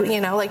or,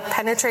 like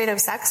penetrative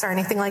sex or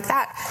anything like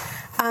that.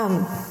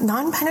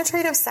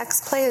 Non-penetrative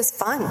sex play is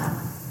fun.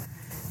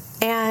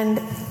 And,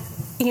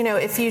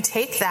 if you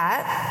take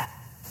that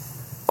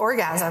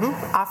orgasm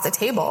off the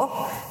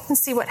table and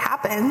see what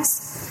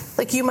happens,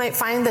 like you might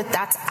find that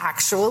that's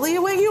actually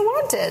what you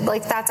wanted.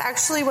 Like that's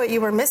actually what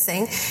you were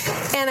missing.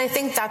 And I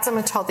think that's a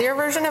much healthier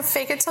version of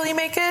fake it till you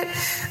make it.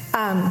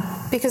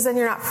 Because then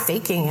you're not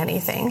faking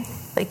anything.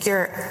 Like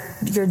you're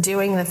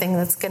doing the thing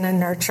that's going to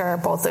nurture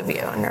both of you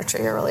and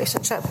nurture your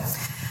relationship.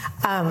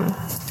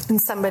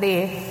 And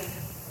somebody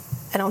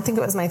I don't think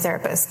it was my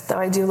therapist, though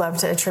I do love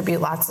to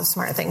attribute lots of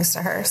smart things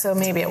to her, so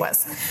maybe it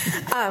was,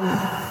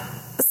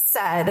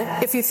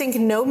 said, if you think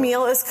no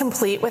meal is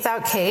complete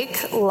without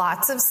cake,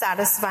 lots of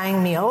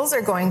satisfying meals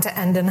are going to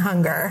end in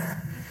hunger.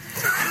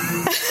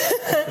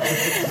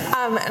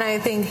 And I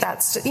think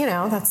that's,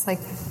 that's like,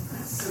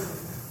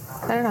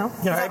 I don't know.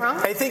 Yeah, Is that wrong?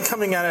 I think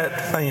coming at it,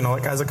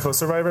 like as a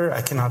co-survivor,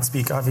 I cannot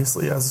speak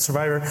obviously as a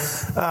survivor,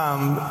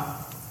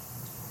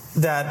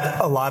 that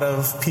a lot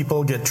of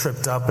people get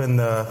tripped up in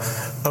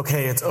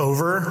okay, it's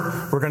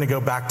over, we're going to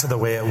go back to the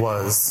way it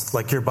was.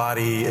 Like your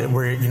body,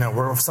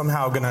 we're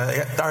somehow going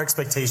to, our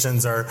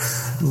expectations are,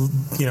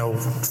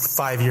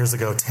 5 years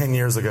ago, 10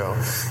 years ago.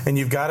 And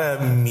you've got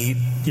to meet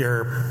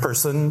your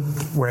person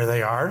where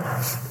they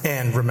are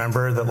and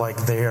remember that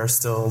like they are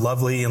still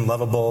lovely and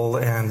lovable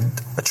and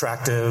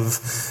attractive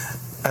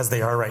as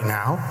they are right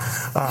now,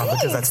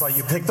 because that's why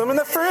you picked them in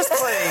the first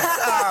place.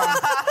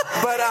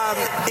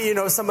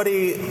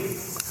 Somebody,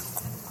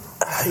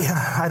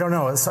 I don't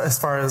know, as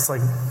far as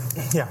like,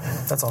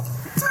 that's all.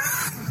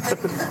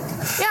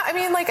 Yeah, I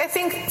mean, like, I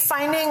think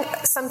finding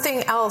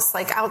something else,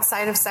 like,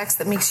 outside of sex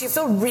that makes you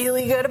feel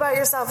really good about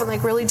yourself and,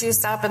 like, really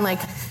juiced up and,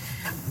 like,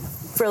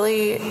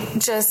 really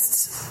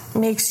just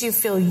makes you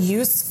feel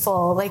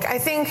useful. Like, I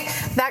think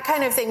that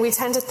kind of thing, we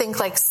tend to think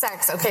like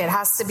sex, okay, it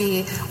has to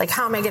be like,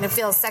 how am I going to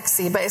feel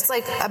sexy? But it's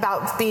like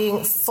about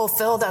being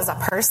fulfilled as a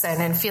person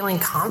and feeling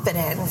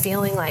confident and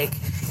feeling like,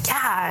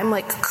 I'm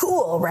like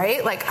cool,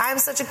 right? Like, I'm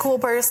such a cool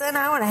person.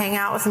 I want to hang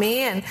out with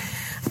me. And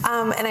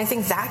I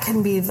think that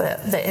can be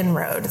the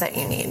inroad that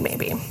you need,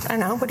 maybe. I don't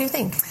know. What do you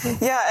think?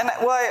 Yeah, and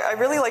I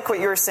really like what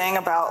you were saying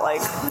about,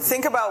 like,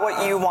 think about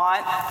what you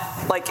want,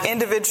 like,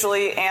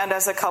 individually and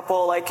as a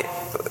couple. Like,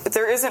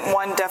 there isn't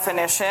one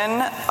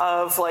definition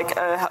of, like,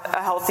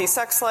 a healthy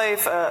sex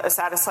life, a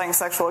satisfying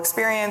sexual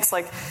experience.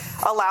 Like,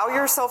 allow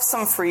yourself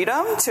some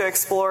freedom to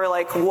explore,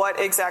 like, what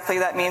exactly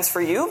that means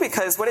for you,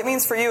 because what it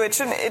means for you, it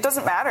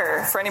doesn't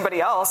matter for anybody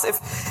else.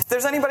 If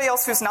there's anybody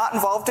else who's not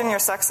involved in your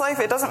sex life,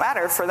 it doesn't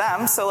matter for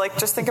them. So, like,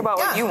 just think about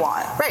what you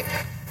want. Right.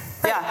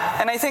 Yeah,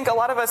 and I think a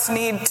lot of us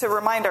need to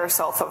remind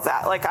ourselves of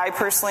that. Like, I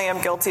personally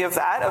am guilty of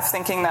that, of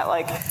thinking that,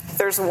 like,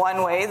 there's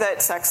one way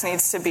that sex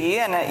needs to be,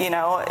 and,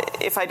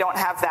 if I don't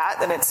have that,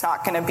 then it's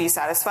not going to be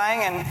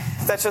satisfying, and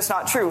that's just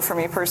not true for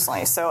me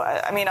personally. So,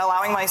 I mean,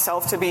 allowing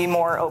myself to be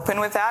more open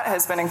with that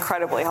has been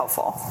incredibly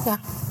helpful. Yeah.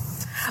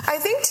 I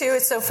think, too,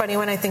 it's so funny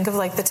when I think of,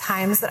 like, the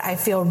times that I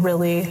feel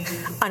really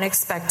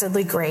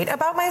unexpectedly great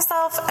about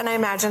myself. And I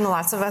imagine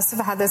lots of us have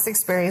had this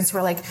experience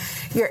where, like,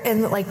 you're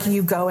in, like,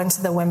 you go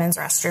into the women's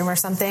restroom or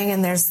something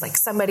and there's, like,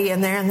 somebody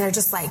in there and they're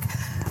just like,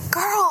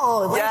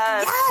 girl, like,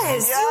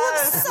 yes, you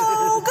look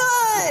so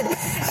good.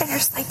 And you're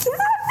just like, thanks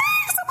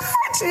so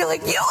much. And you're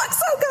like, you look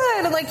so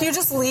good. And, like, you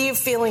just leave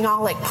feeling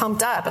all, like,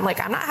 pumped up. And, like,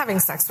 I'm not having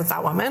sex with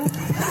that woman.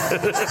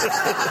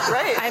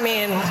 Right. I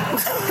mean,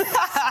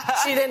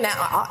 she didn't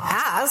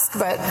ask,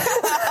 but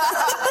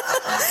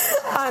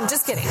I'm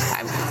just kidding.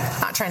 I'm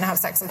not trying to have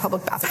sex in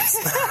public bathrooms.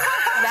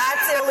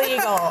 That's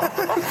illegal.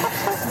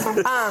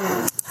 But,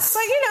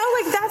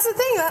 like, that's the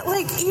thing. That,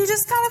 like, you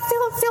just gotta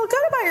feel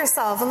good about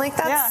yourself. And, like,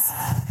 that's...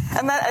 Yeah.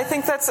 And I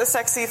think that's a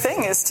sexy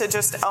thing, is to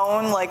just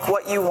own, like,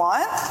 what you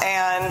want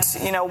and,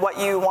 what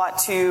you want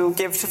to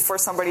give for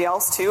somebody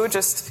else, too.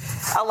 Just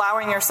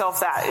allowing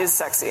yourself that is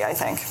sexy, I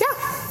think. Yeah,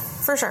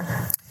 for sure.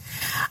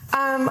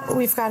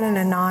 We've got an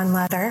anon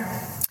letter.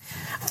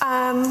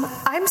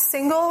 I'm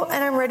single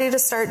and I'm ready to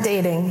start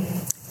dating.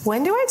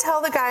 When do I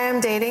tell the guy I'm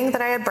dating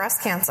that I had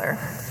breast cancer?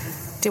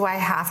 Do I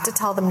have to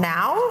tell them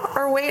now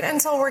or wait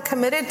until we're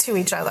committed to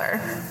each other?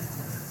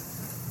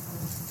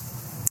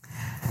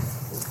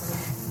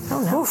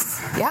 Oh, no.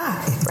 Oof.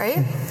 Yeah,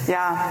 right?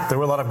 Yeah. There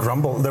were a lot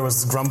of There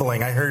was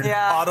grumbling. I heard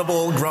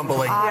audible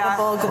grumbling.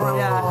 Audible grumble.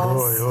 Yeah.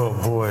 Oh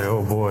boy,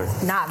 oh boy.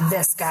 Not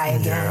this guy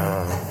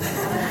again.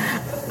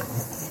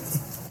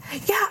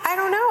 Yeah, I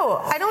don't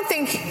know. I don't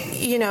think,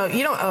 you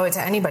don't owe it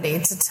to anybody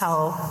to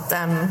tell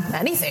them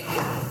anything.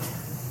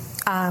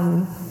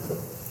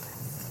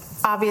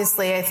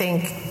 Obviously, I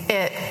think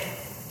it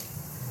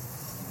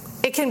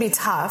can be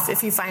tough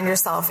if you find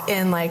yourself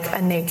in, like,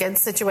 a naked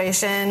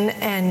situation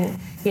and,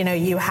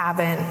 you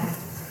haven't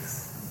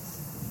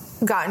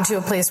gotten to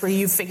a place where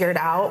you figured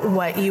out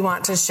what you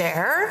want to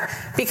share,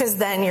 because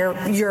then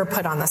you're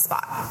put on the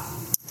spot.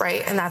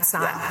 Right? And that's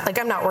not, like,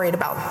 I'm not worried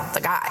about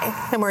the guy.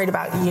 I'm worried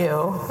about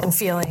you and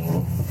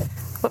feeling,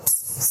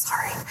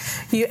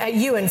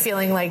 you and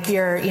feeling like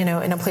you're,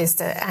 in a place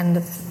to end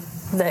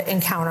the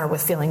encounter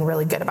with feeling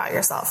really good about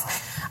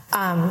yourself. But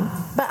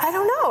I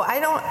don't know.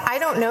 I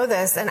don't know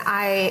this, and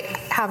I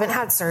haven't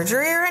had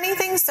surgery or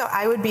anything, so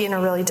I would be in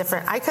a really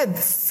different, I could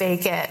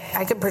fake it.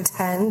 I could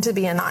pretend to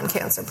be a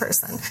non-cancer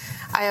person.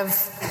 I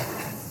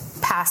have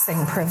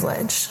passing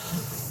privilege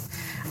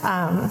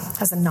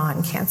as a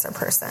non-cancer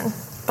person.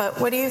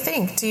 But what do you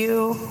think? Do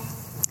you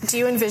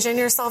envision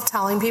yourself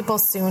telling people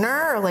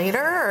sooner or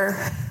later?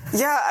 Or?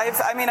 Yeah,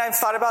 I've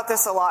thought about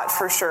this a lot,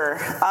 for sure.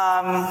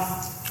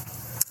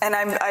 And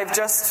I've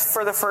just,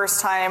 for the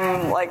first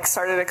time, like,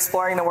 started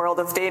exploring the world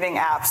of dating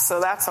apps,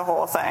 so that's a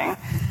whole thing.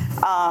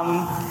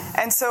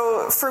 And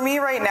so for me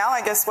right now,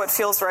 I guess what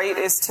feels right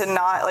is to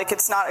not, like,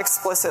 it's not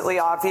explicitly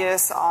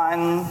obvious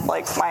on,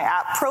 like, my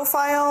app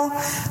profile,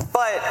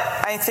 but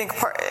I think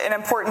an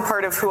important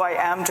part of who I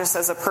am just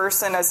as a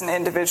person, as an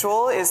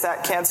individual, is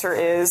that cancer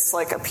is,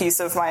 like, a piece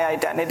of my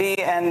identity,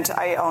 and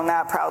I own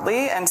that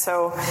proudly. And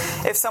so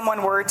if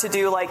someone were to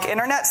do, like,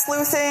 internet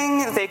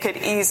sleuthing, they could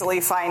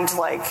easily find,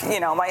 like, you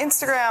know, my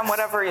Instagram,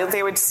 whatever,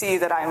 they would see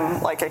that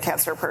I'm, like, a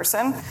cancer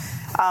person.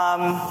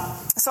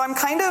 So I'm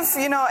kind of,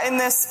 you know, in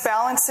this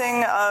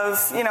balancing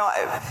of, you know,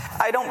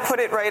 I don't put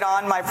it right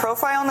on my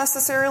profile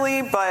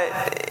necessarily, but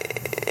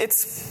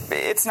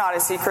it's not a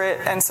secret,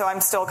 and so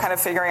I'm still kind of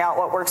figuring out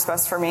what works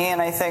best for me.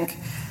 And I think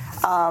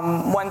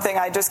one thing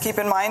I just keep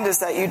in mind is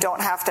that you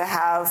don't have to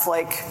have,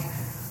 like,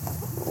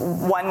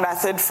 one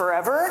method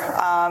forever,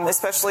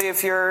 especially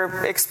if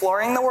you're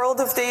exploring the world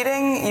of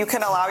dating. You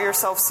can allow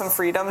yourself some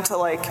freedom to,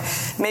 like,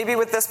 maybe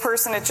with this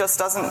person it just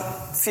doesn't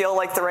feel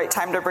like the right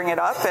time to bring it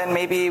up, and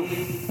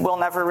maybe we'll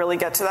never really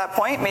get to that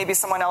point. Maybe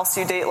someone else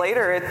you date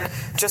later, it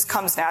just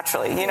comes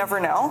naturally. You never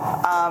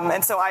know.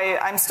 And so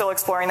I'm still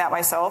exploring that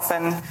myself.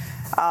 And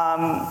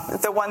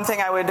the one thing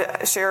I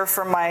would share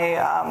from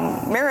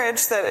my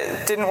marriage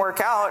that didn't work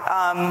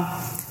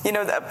out, you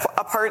know,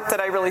 a part that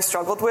I really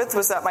struggled with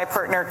was that my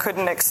partner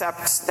couldn't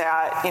accept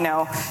that, you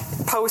know,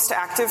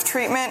 post-active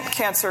treatment,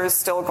 cancer is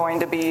still going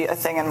to be a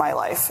thing in my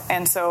life.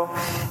 And so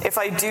if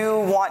I do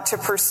want to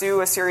pursue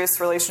a serious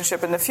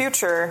relationship in the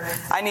future,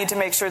 I need to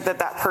make sure that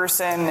that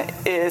person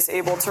is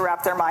able to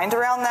wrap their mind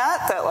around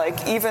that,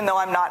 like, even though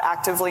I'm not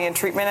actively in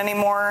treatment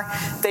anymore,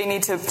 they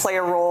need to play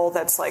a role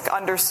that's, like,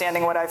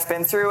 understanding what I've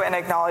been through and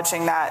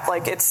acknowledging that,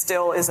 like, it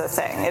still is a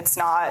thing. It's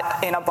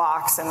not in a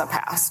box in the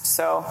past.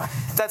 So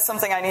that's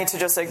something I need to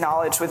just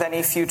acknowledge with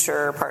any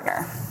future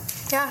partner.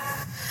 Yeah.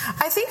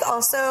 I think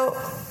also,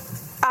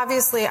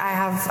 obviously I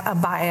have a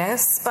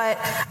bias, but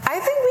I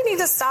think we need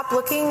to stop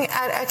looking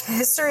at a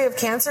history of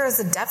cancer as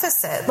a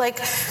deficit. Like,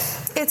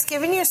 it's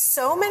given you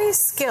so many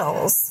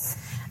skills,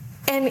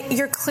 and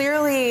you're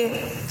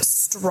clearly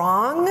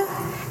strong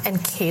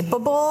and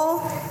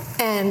capable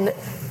and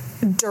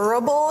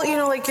durable, you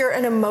know, like, you're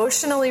an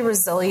emotionally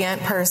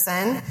resilient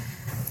person.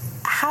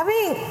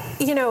 Having,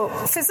 you know,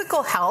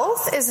 physical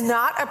health is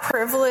not a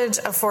privilege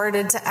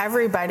afforded to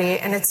everybody,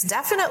 and it's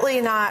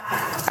definitely not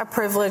a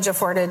privilege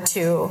afforded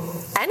to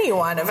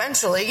anyone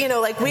eventually. You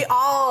know, like, we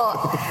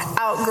all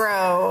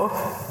outgrow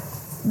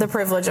the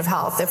privilege of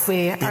health if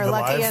we are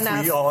lucky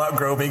enough. We all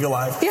outgrow being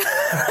alive. Yeah,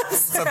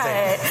 that's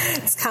right.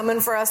 It's coming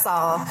for us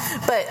all.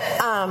 But,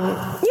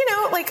 you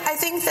know, like, I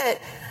think that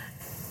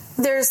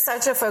there's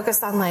such a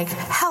focus on, like,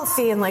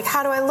 healthy and, like,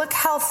 how do I look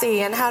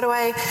healthy and how do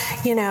I,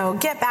 you know,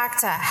 get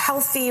back to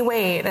healthy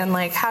weight and,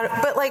 like,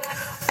 but, like,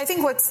 I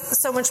think what's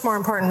so much more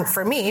important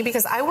for me,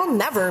 because I will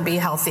never be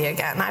healthy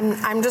again.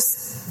 I'm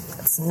just,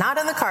 it's not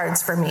in the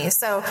cards for me.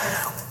 So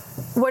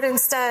what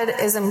instead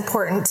is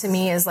important to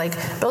me is, like,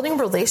 building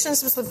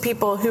relationships with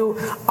people who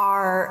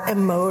are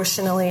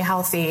emotionally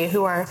healthy,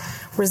 who are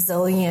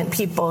resilient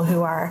people,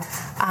 who are,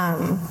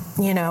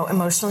 you know,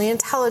 emotionally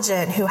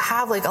intelligent, who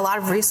have, like, a lot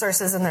of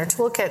resources in their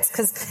toolkits,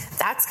 because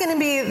that's going to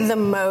be the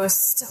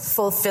most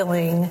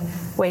fulfilling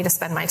way to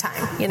spend my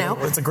time, you know?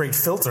 Well, it's a great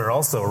filter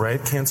also,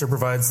 right? Cancer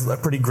provides a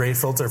pretty great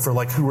filter for,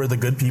 like, who are the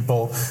good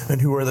people and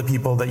who are the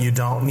people that you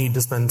don't need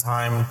to spend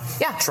time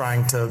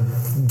trying to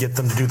get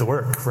them to do the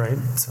work, right?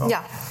 So.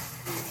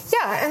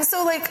 Yeah, and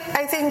so, like,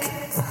 I think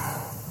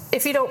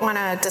if you don't want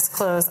to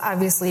disclose,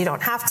 obviously you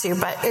don't have to,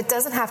 but it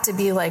doesn't have to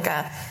be like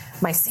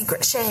my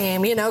secret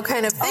shame, you know,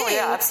 kind of thing. Oh,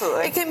 yeah,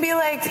 absolutely. It can be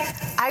like,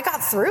 I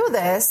got through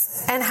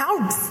this, and how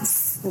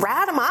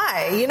rad am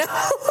I, you know?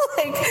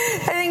 Like,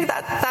 I think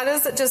that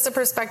is just a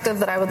perspective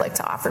that I would like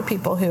to offer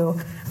people who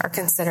are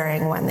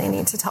considering when they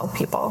need to tell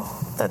people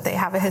that they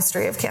have a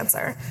history of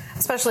cancer,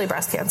 especially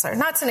breast cancer.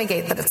 Not to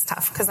negate that it's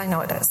tough, because I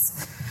know it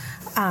is.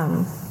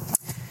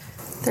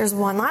 There's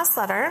one last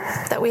letter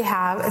that we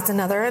have. It's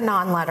another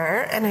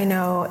non-letter, and I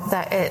know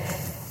that it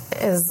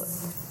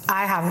is,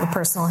 I have a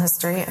personal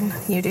history, and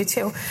you do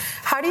too.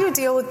 How do you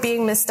deal with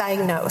being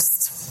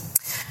misdiagnosed?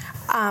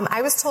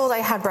 I was told I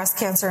had breast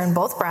cancer in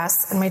both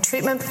breasts, and my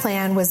treatment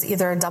plan was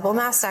either a double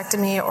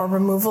mastectomy or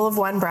removal of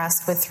one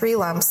breast with 3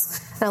 lumps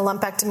and a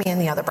lumpectomy in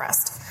the other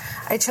breast.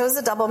 I chose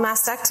a double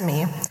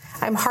mastectomy.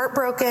 I'm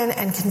heartbroken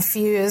and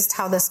confused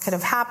how this could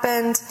have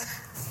happened.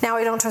 Now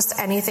I don't trust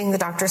anything the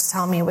doctors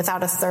tell me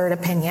without a third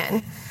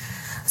opinion.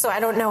 So I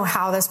don't know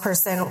how this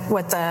person,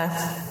 what the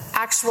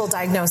actual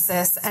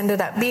diagnosis ended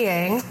up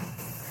being,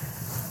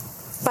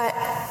 but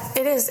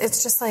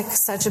it's just like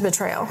such a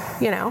betrayal,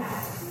 you know?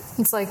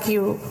 It's like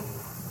you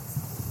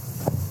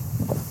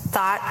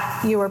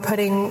thought you were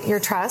putting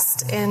your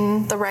trust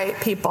in the right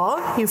people,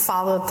 you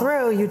followed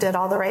through, you did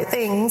all the right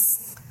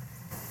things,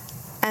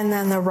 and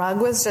then the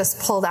rug was just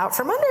pulled out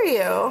from under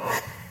you.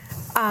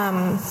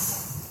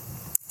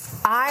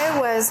 I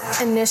was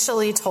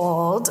initially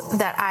told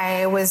that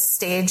I was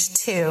stage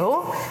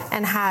 2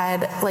 and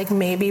had, like,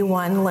 maybe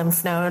 1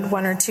 lymph node,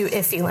 1 or 2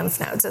 iffy lymph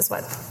nodes is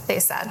what they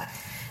said.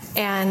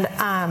 And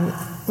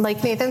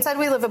like Nathan said,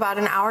 we live about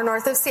an hour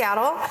north of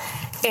Seattle,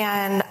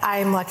 and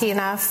I'm lucky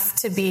enough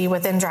to be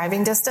within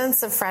driving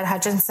distance of Fred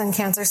Hutchinson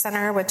Cancer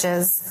Center, which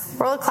is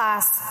world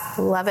class.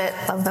 Love it.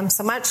 Love them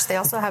so much. They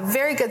also have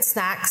very good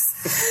snacks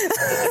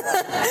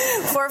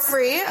for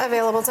free,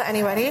 available to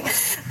anybody.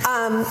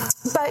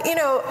 But, you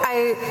know,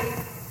 I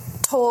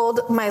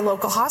told my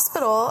local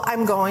hospital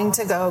I'm going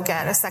to go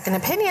get a second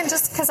opinion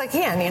just because I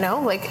can, you know,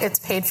 like it's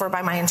paid for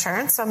by my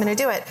insurance, so I'm going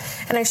to do it.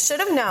 And I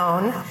should have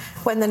known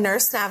when the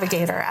nurse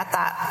navigator at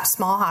that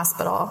small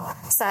hospital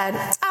said,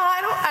 "Oh,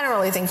 I don't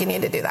really think you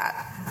need to do that."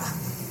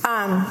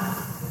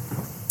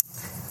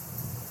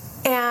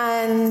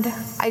 And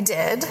I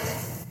did.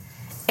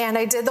 And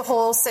I did the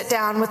whole sit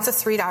down with the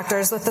 3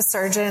 doctors, with the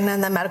surgeon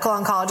and the medical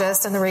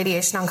oncologist and the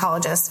radiation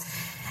oncologist.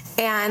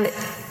 And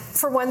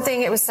for one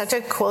thing, it was such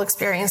a cool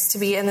experience to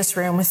be in this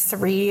room with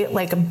 3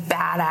 like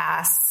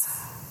badass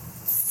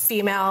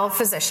female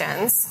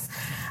physicians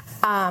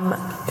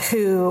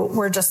who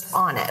were just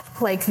on it.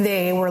 Like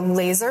they were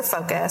laser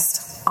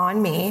focused on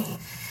me.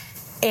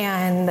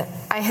 And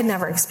I had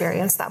never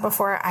experienced that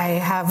before. I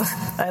have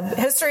a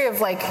history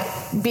of like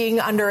being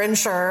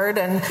underinsured,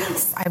 and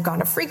I've gone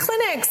to free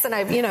clinics, and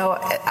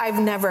I've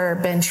never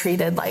been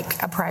treated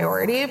like a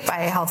priority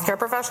by healthcare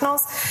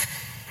professionals.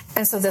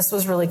 And so this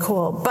was really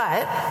cool.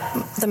 But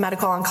the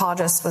medical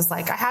oncologist was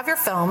like, "I have your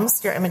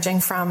films, your imaging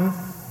from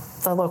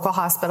the local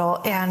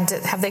hospital, and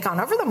have they gone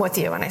over them with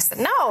you?" And I said,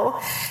 "No."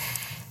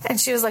 And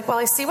she was like, "Well,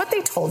 I see what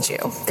they told you.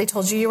 They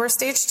told you were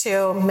stage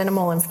 2,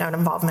 minimal lymph node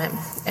involvement.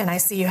 And I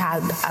see you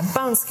had a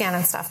bone scan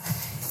and stuff."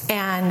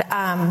 And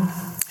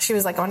she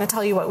was like, "I want to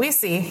tell you what we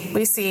see.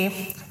 We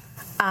see,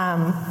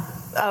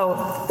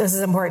 oh, this is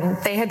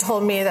important. They had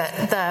told me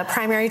that the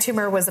primary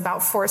tumor was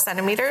about 4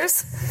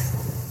 centimeters.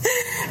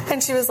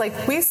 And she was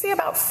like, "We see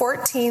about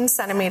 14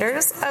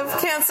 centimeters of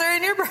cancer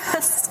in your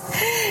breast.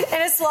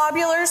 And it's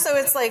lobular, so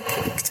it's like,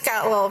 it's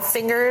got little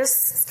fingers,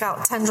 it's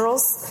got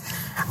tendrils."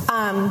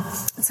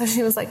 So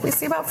she was like, "We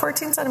see about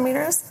 14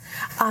 centimeters.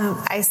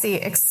 I see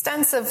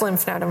extensive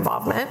lymph node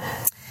involvement.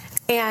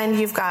 And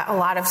you've got a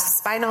lot of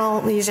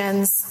spinal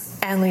lesions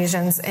and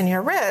lesions in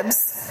your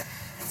ribs."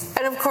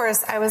 And of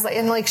course, I was like,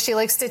 and like, she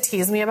likes to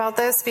tease me about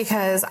this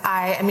because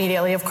I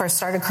immediately, of course,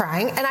 started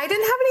crying. And I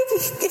didn't have any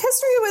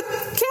history with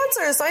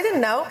cancer, so I didn't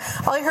know.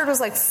 All I heard was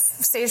like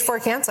stage 4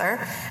 cancer.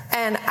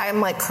 And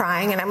I'm like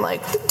crying, and I'm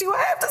like, "Do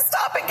I have to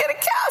stop and get a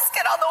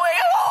casket on the way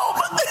home?"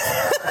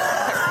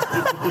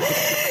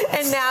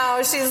 And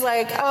now she's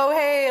like, "Oh,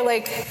 hey,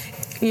 like,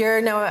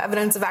 you're no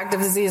evidence of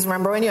active disease.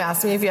 Remember when you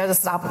asked me if you had to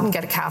stop and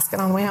get a casket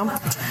on the way home?"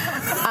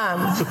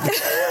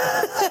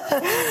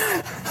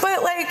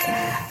 But like,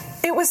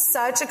 it was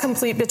such a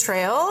complete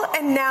betrayal.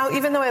 And now,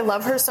 even though I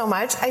love her so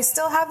much, I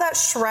still have that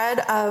shred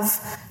of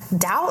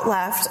doubt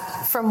left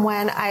from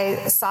when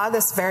I saw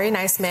this very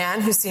nice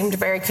man who seemed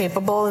very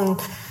capable and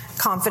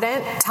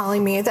confident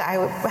telling me that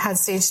I had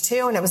stage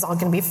 2 and it was all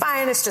going to be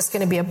fine. It's just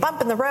going to be a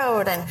bump in the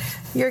road and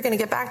you're going to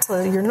get back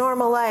to your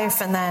normal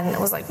life. And then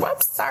it was like,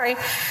 "Whoops, sorry.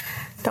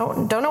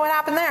 Don't know what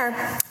happened there."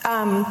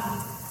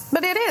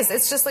 But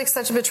it's just like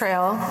such a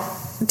betrayal.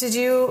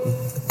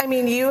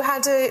 You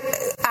had to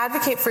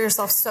advocate for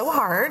yourself so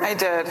hard. I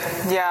did,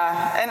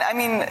 yeah. And I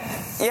mean,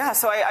 yeah,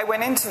 so I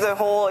went into the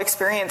whole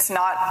experience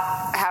not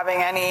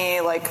having any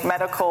like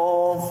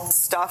medical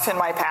stuff in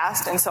my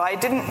past. And so I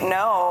didn't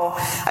know.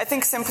 I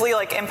think simply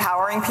like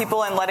empowering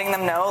people and letting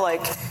them know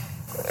like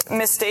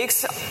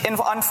mistakes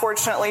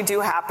unfortunately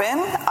do happen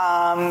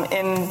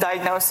in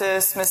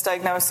diagnosis,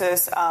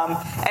 misdiagnosis,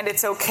 and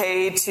it's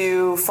okay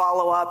to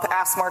follow up,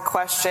 ask more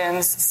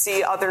questions,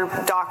 see other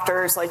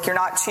doctors, like you're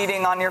not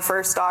cheating on your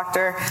first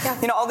doctor.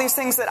 Yeah. You know, all these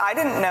things that I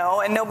didn't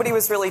know and nobody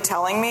was really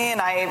telling me,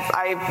 and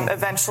I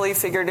eventually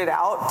figured it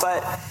out.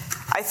 But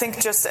I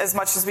think just as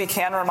much as we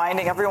can,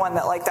 reminding everyone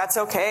that like that's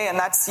okay and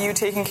that's you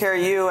taking care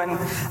of you. And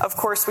of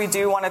course we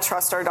do want to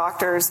trust our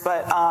doctors,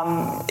 but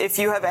if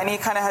you have any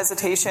kind of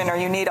hesitation or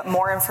you need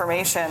more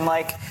information,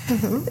 like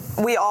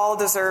we all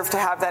deserve to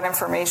have that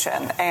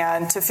information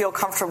and to feel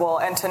comfortable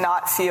and to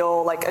not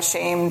feel like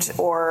ashamed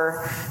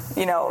or,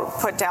 you know,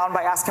 put down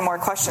by asking more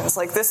questions.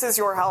 Like this is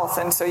your health,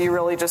 and so you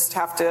really just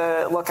have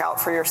to look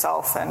out for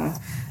yourself. And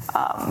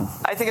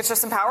I think it's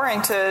just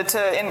empowering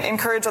to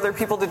encourage other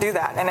people to do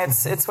that, and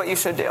it's what you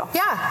should do.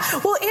 Yeah.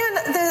 Well,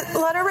 and the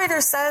letter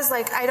writer says,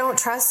 like, "I don't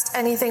trust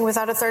anything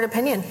without a third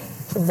opinion."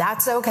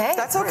 That's okay.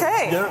 That's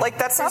okay. Yeah. Like,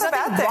 that's not a bad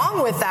thing. There's nothing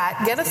wrong with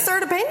that. Get a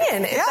third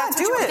opinion. If that's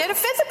do it. Get a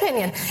 5th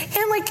opinion.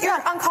 And, like, your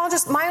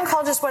oncologist, my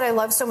oncologist, what I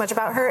love so much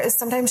about her is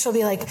sometimes she'll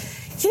be like,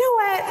 "You know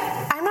what?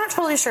 I'm not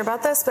totally sure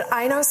about this, but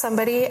I know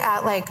somebody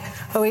at, like,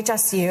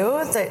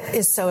 OHSU that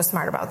is so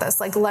smart about this.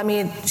 Like, do you want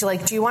me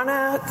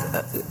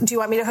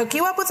to hook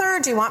you up with her?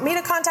 Do you want me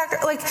to contact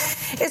her?" Like,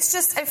 it's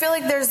just, I feel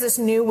like there's this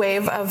new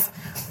wave of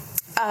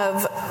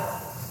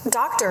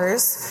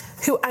doctors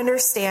who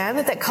understand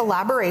that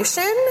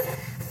collaboration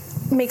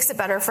makes it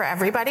better for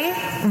everybody.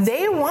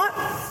 They want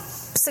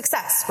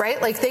success, right?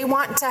 Like they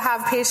want to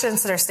have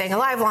patients that are staying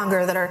alive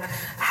longer, that are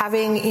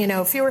having,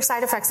 fewer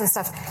side effects and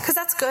stuff, because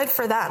that's good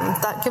for them.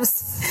 That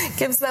gives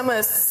gives them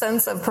a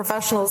sense of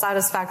professional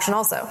satisfaction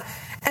also.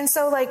 And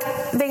so, like,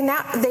 they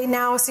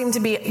now seem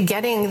to be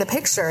getting the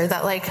picture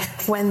that, like,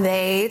 when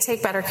they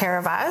take better care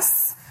of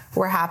us,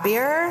 we're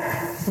happier,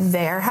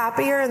 they're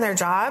happier in their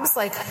jobs.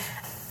 Like,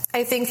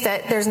 I think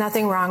that there's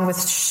nothing wrong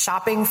with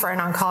shopping for an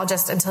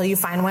oncologist until you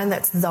find one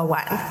that's the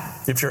one.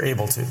 If you're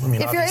able to. I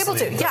mean, if you're able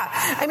to, yeah.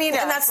 I mean,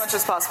 and that's as much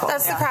as possible.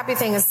 That's the crappy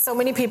thing is so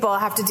many people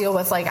have to deal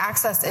with, like,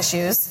 access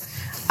issues.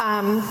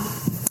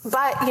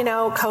 But, you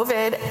know,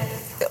 COVID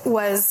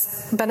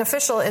was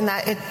beneficial in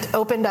that it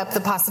opened up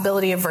the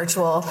possibility of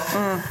virtual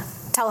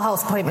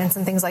telehealth appointments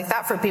and things like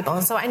that for people.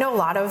 And so I know a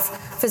lot of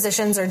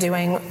physicians are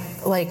doing,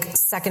 like,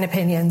 second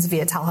opinions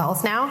via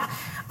telehealth now.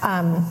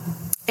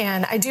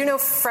 And I do know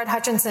Fred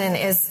Hutchinson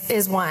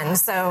is one.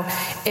 So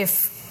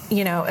if,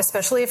 you know,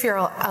 especially if you're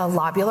a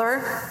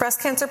lobular breast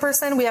cancer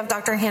person, we have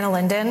Dr. Hannah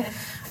Linden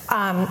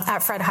at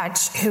Fred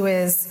Hutch, who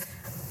is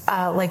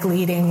like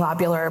leading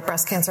lobular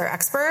breast cancer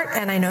expert.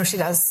 And I know she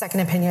does second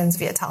opinions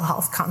via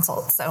telehealth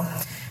consults. So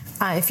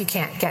if you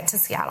can't get to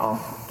Seattle,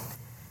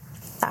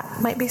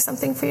 that might be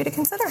something for you to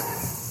consider.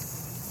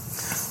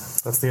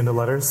 That's the end of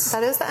letters?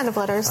 That is the end of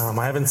letters.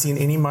 I haven't seen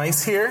any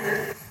mice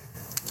here.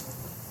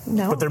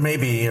 No. But there may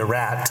be a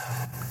rat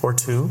or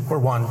two or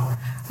one. Are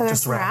there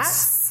just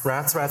rats?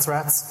 Rats.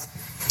 Rats.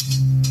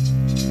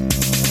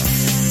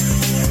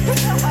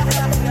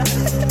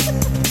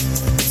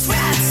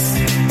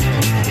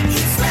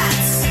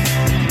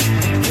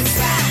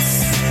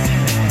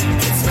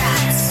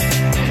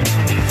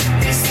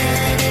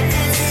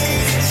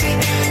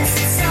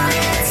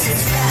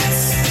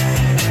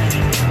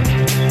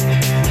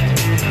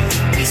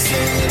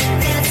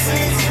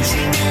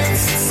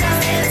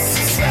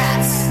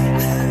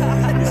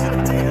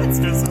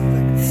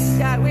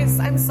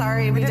 I'm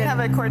sorry. We didn't have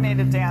a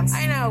coordinated dance.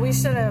 I know. We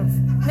should have.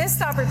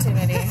 Missed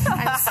opportunity.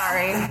 I'm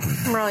sorry.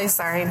 I'm really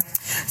sorry.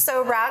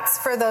 So rats,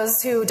 for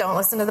those who don't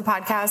listen to the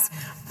podcast,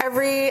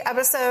 every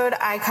episode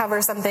I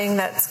cover something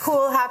that's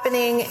cool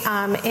happening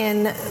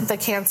in the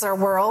cancer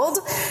world.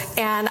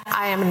 And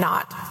I am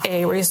not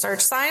a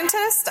research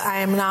scientist.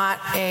 I am not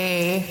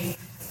a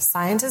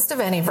scientist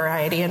of any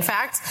variety, in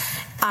fact.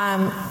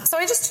 So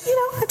I just,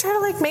 I try to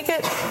like make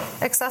it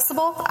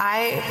accessible.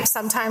 I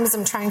sometimes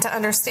am trying to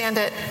understand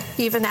it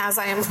even as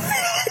I am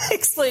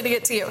explaining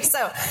it to you.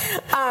 So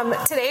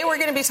today we're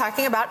going to be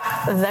talking about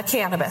the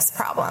cannabis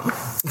problem.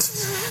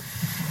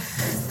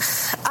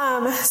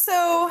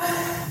 So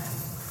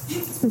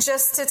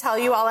just to tell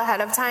you all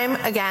ahead of time,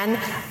 again,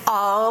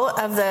 all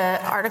of the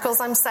articles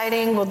I'm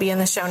citing will be in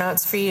the show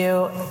notes for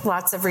you.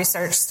 Lots of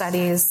research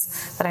studies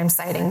that I'm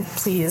citing.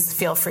 Please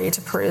feel free to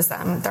peruse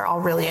them. They're all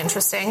really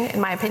interesting, in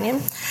my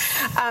opinion.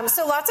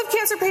 So lots of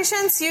cancer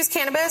patients use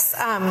cannabis.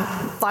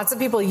 Lots of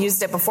people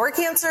used it before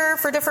cancer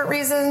for different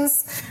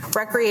reasons.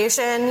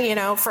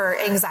 Recreation, for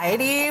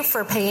anxiety,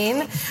 for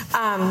pain.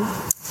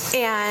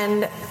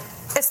 And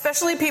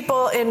especially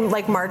people in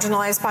like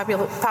marginalized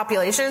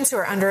populations who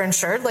are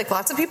underinsured. Like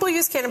lots of people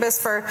use cannabis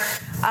for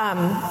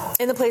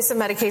in the place of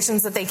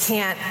medications that they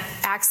can't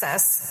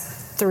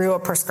access through a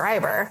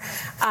prescriber.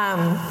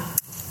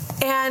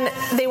 And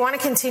they want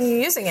to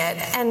continue using it.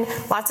 And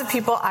lots of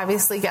people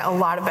obviously get a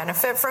lot of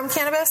benefit from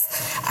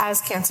cannabis as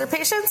cancer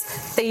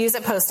patients. They use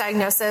it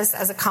post-diagnosis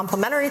as a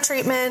complementary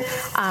treatment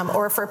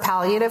or for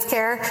palliative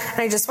care. And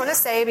I just want to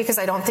say, because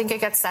I don't think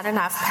it gets said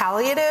enough,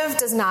 palliative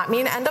does not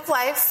mean end of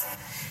life.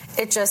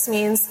 It just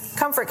means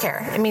comfort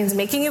care. It means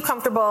making you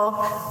comfortable,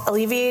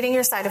 alleviating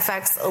your side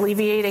effects,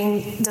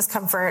 alleviating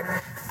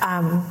discomfort.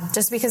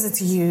 Just because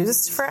it's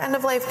used for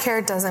end-of-life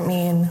care doesn't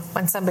mean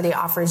when somebody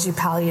offers you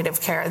palliative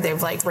care,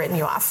 they've like written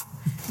you off.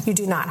 You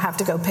do not have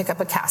to go pick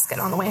up a casket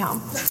on the way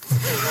home.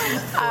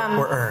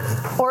 Or earn.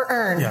 Or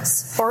earn.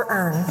 Yes. Or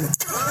earn.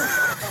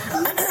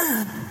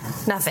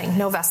 Nothing.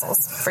 No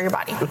vessels for your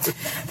body.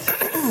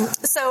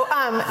 So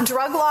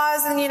drug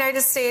laws in the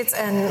United States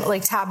and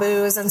like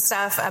taboos and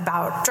stuff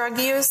about drug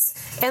use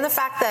and the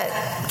fact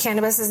that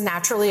cannabis is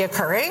naturally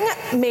occurring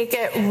make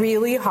it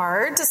really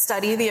hard to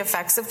study the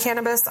effects of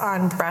cannabis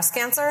on breast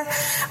cancer.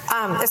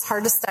 It's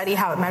hard to study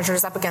how it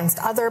measures up against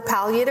other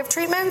palliative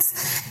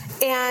treatments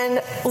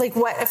and like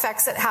what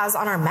effects it has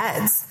on our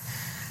meds.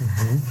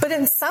 But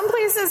in some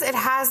places, it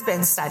has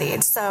been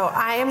studied. So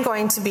I am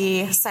going to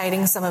be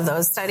citing some of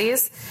those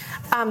studies.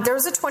 There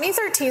was a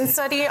 2013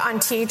 study on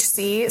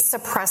THC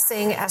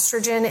suppressing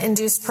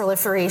estrogen-induced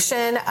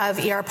proliferation of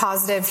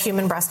ER-positive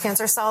human breast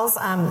cancer cells.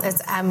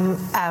 It's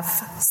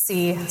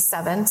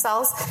MFC7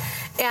 cells.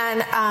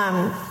 And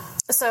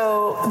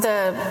so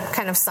the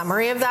kind of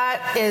summary of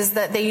that is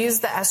that they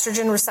used the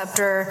estrogen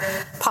receptor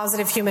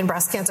positive human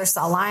breast cancer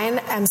cell line,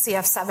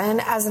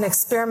 MCF7, as an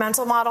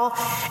experimental model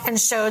and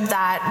showed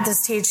that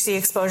this THC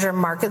exposure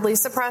markedly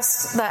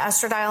suppressed the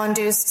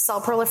estradiol-induced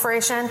cell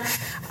proliferation.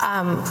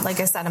 Like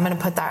I said, I'm going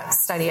to put that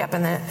study up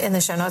in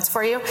the show notes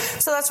for you.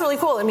 So that's really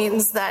cool. It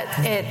means that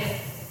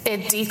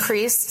it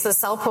decreased the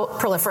cell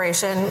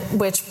proliferation,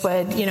 which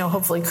would,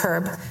 hopefully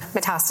curb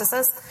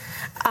metastasis.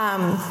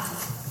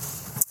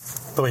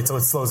 But wait, so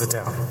it slows it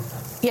down?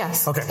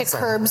 Yes. Okay. It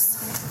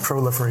curbs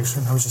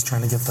Proliferation. I was just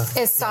trying to get the...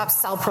 It stops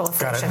cell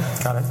proliferation.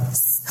 Got it.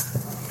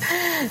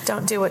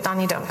 Don't do what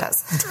Donnie Don't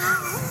does.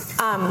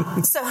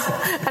 So,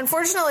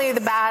 unfortunately,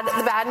 the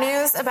bad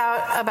news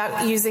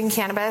about using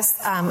cannabis,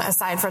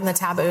 aside from the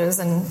taboos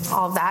and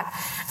all of that,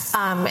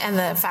 and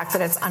the fact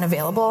that it's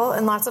unavailable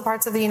in lots of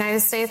parts of the United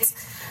States,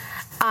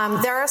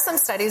 there are some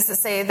studies that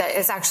say that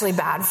it's actually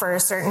bad for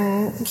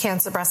certain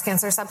breast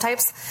cancer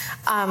subtypes.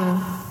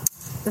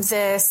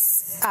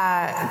 This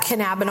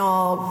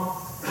cannabinol,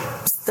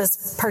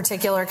 this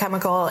particular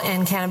chemical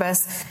in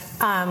cannabis,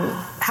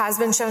 has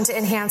been shown to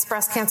enhance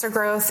breast cancer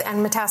growth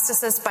and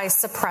metastasis by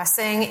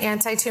suppressing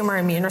anti-tumor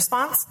immune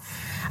response.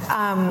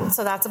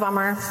 So that's a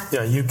bummer.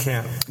 Yeah, you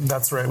can't.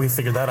 That's right. We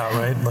figured that out,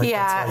 right? Like,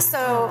 yeah.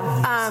 So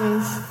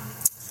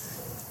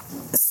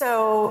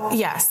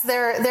yes,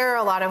 there are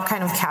a lot of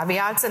kind of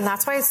caveats, and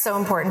that's why it's so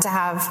important to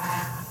have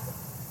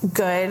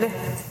good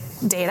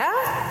data.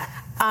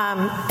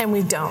 And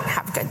we don't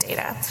have good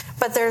data.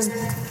 But there's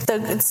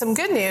some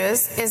good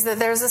news is that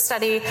there's a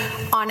study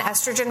on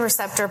estrogen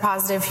receptor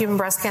positive human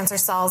breast cancer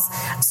cells,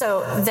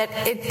 so that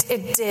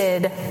it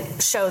did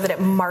show that it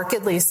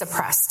markedly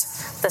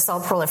suppressed the cell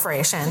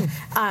proliferation.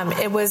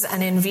 It was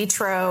an in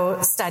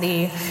vitro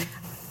study,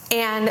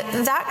 and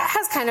that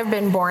has kind of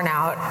been borne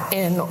out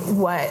in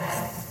what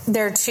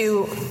there are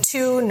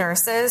two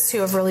nurses who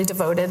have really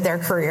devoted their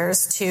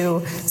careers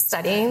to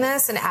studying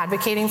this and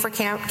advocating for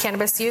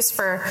cannabis use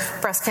for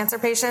breast cancer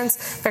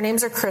patients. Their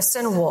names are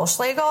Kristen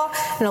Wolschlegel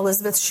and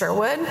Elizabeth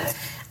Sherwood,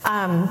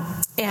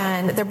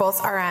 and they're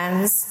both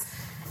RNs.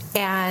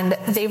 And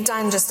they've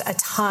done just a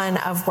ton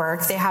of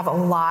work. They have a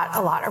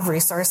lot of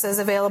resources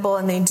available,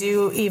 and they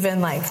do even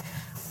like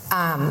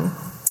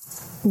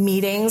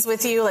meetings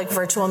with you, like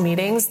virtual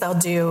meetings. They'll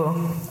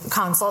do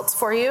consults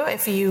for you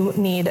if you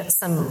need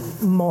some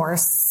more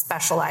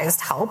specialized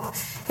help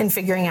in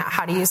figuring out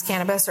how to use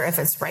cannabis or if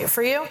it's right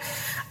for you.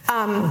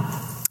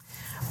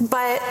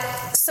 But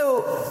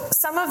so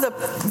some of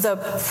the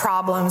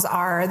problems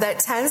are that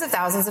tens of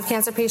thousands of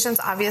cancer patients,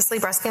 obviously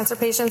breast cancer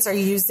patients, are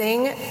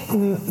using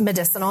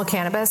medicinal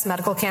cannabis,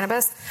 medical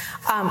cannabis,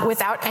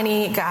 without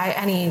any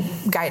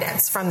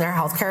guidance from their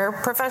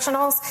healthcare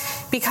professionals,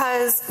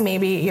 because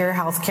maybe your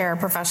healthcare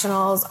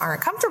professionals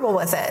aren't comfortable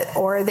with it,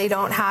 or they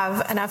don't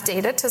have enough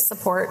data to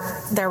support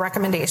their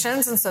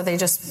recommendations, and so they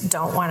just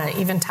don't want to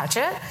even touch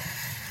it.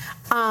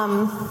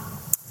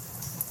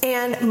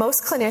 And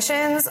most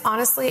clinicians,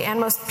 honestly, and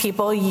most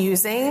people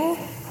using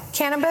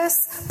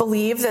cannabis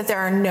believe that there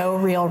are no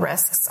real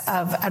risks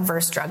of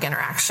adverse drug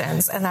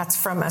interactions. And that's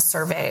from a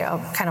survey, a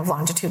kind of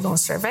longitudinal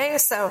survey.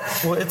 So,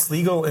 well, it's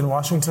legal in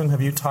Washington.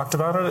 Have you talked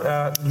about it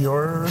at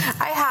your...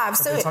 I have.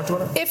 So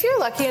if you're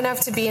lucky enough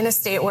to be in a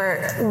state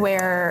where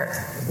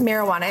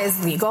marijuana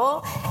is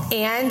legal,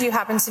 and you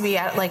happen to be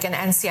at like an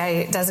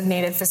NCI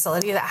designated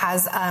facility that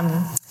has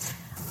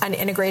an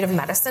integrative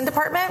medicine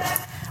department,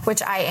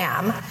 which I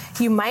am,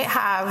 you might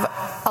have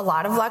a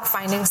lot of luck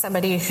finding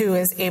somebody who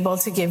is able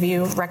to give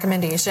you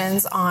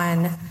recommendations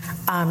on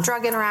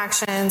drug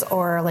interactions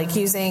or like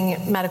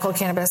using medical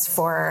cannabis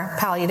for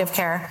palliative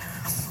care.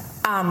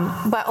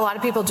 But a lot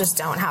of people just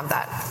don't have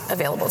that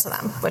available to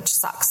them, which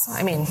sucks.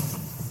 I mean,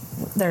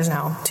 there's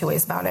no two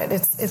ways about it.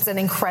 It's an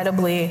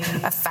incredibly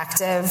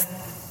effective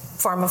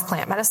form of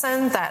plant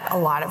medicine that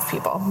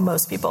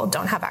most people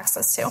don't have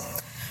access to.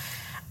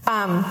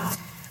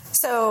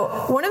 So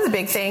one of the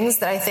big things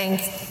that I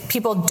think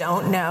people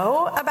don't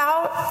know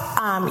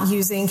about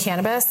using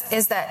cannabis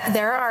is that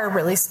there are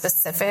really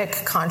specific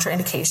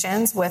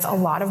contraindications with a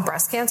lot of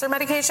breast cancer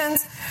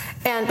medications,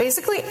 and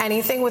basically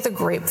anything with a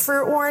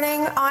grapefruit warning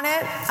on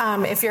it.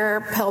 If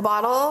your pill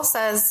bottle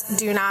says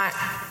do not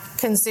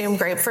consume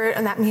grapefruit,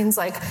 and that means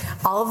like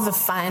all of the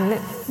fun,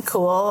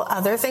 cool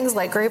other things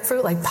like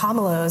grapefruit, like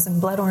pomelos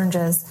and blood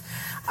oranges,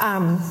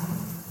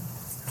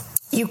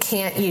 you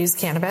can't use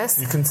cannabis.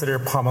 You consider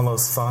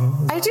pomelos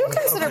fun? I do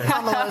consider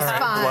pomelos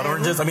fun. Blood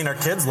oranges? I mean, our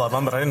kids love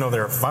them, but I didn't know they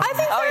were fun. I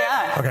think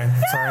yeah. Okay,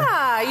 sorry.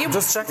 Yeah, you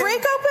just checking. break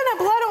open a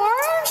blood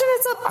orange and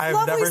it's a I've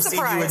lovely never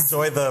surprise. seen you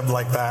enjoy them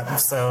like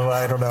that, so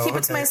I don't know. Keep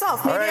it to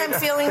myself. Maybe I'm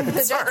feeling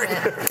the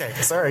judgment. Okay,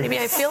 sorry. Maybe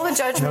I feel the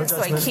judgment,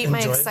 so I keep my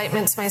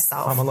excitement to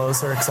myself.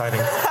 Pomelos are exciting.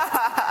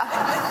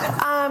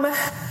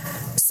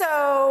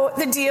 So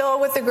the deal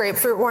with the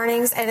grapefruit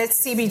warnings, and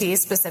it's CBD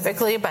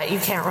specifically, but you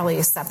can't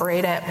really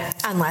separate it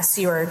unless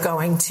you are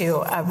going to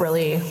a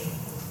really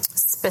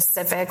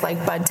specific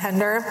like bud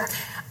tender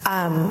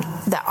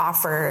that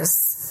offers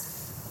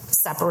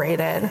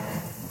separated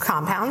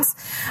compounds.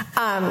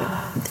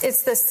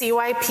 It's the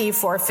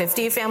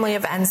CYP450 family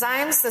of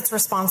enzymes that's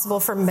responsible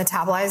for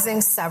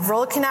metabolizing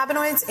several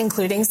cannabinoids,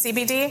 including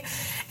CBD.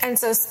 And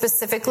so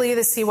specifically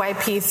the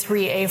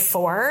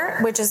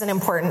CYP3A4, which is an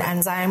important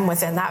enzyme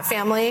within that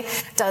family,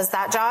 does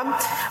that job.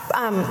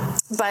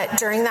 But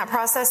during that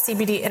process,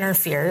 CBD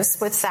interferes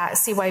with that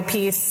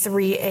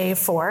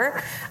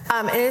CYP3A4.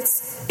 And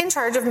it's in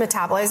charge of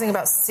metabolizing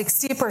about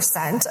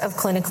 60% of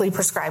clinically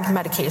prescribed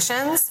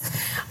medications.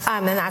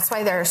 And that's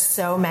why there are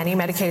so many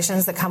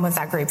medications that come with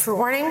that grapefruit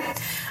warning.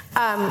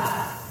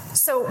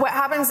 So what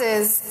happens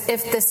is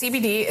if the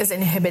CBD is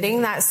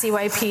inhibiting that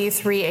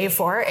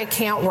CYP3A4, it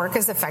can't work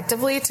as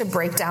effectively to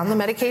break down the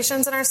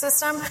medications in our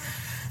system.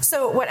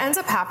 So what ends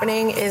up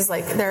happening is,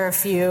 like, there are a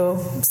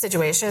few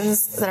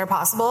situations that are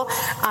possible.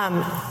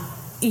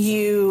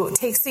 You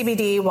take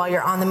CBD while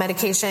you're on the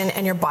medication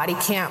and your body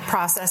can't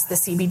process the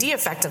CBD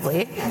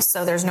effectively,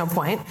 so there's no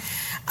point.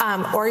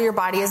 Or your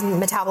body is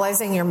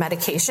metabolizing your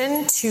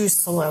medication too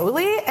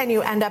slowly and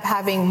you end up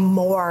having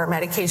more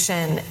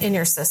medication in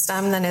your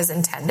system than is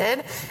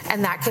intended,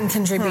 and that can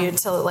contribute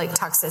to, like,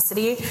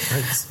 toxicity.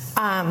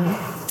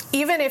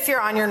 Even if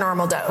you're on your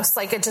normal dose,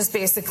 like, it just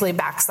basically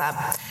backs up.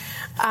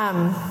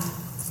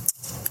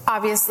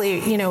 Obviously,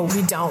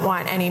 we don't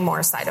want any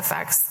more side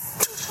effects.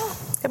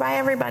 Goodbye,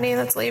 everybody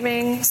that's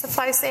leaving.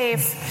 Supply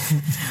safe.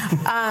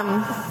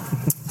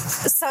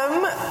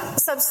 Some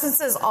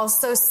substances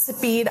also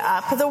speed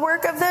up the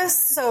work of this.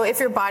 So if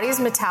your body's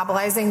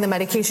metabolizing the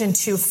medication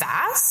too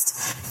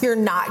fast, you're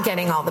not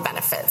getting all the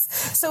benefits.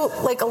 So,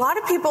 like, a lot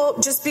of people,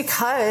 just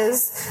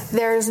because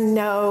there's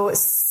no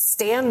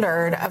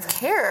standard of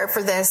care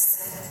for this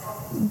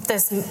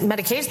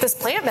medication, this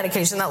plant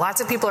medication that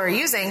lots of people are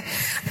using,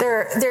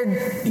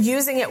 they're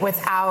using it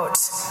without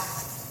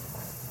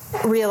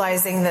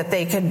realizing that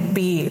they could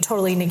be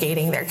totally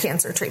negating their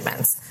cancer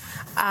treatments.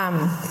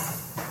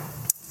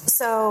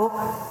 So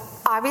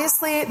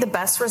obviously the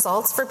best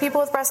results for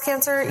people with breast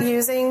cancer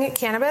using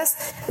cannabis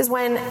is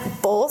when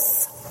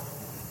both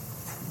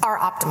are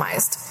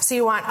optimized. So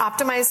you want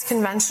optimized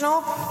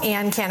conventional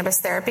and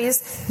cannabis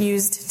therapies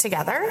used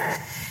together.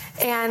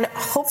 And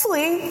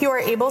hopefully you are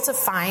able to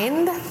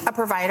find a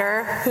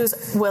provider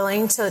who's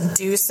willing to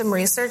do some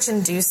research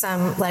and do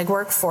some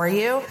legwork for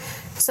you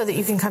so that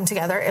you can come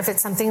together if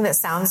it's something that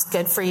sounds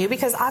good for you.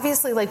 Because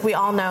obviously, like, we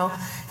all know,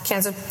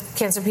 cancer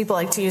people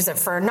like to use it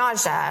for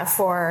nausea,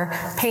 for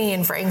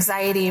pain, for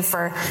anxiety,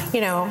 for,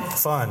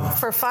 fun.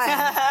 For fun.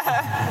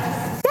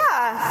 Yeah.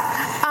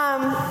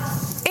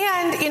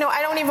 And,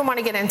 I don't even want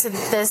to get into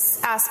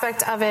this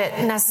aspect of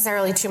it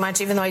necessarily too much,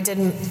 even though I did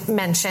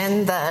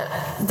mention the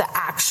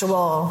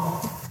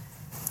actual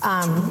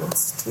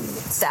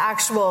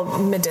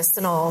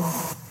medicinal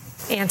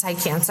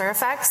anti-cancer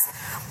effects.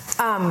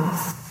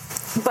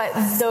 But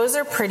those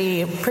are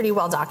pretty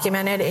well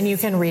documented, and you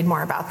can read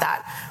more about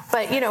that.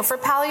 But, for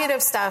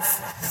palliative stuff,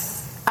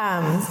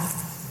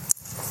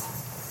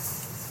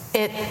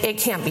 it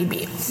can't be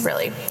beat,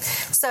 really.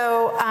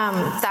 So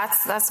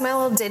that's my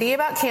little ditty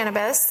about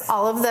cannabis.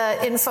 All of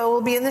the info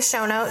will be in the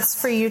show notes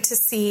for you to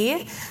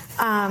see. And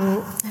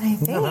I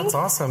think that's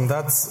awesome.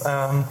 That's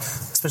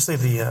especially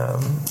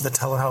the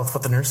telehealth,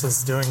 what the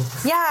nurses doing.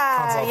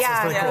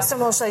 Yeah. Really cool. So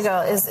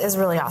Molshigo is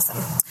really awesome.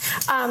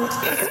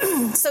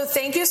 So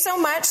thank you so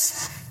much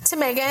to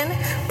Megan.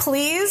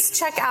 Please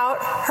check out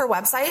her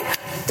website.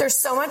 There's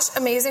so much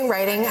amazing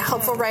writing,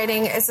 helpful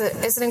writing. Is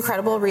an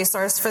incredible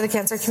resource for the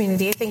cancer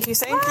community. Thank you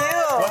so much. Thank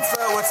you.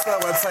 What's the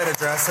website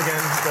address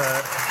again?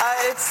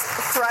 It's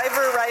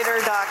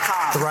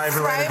thriverwriter.com.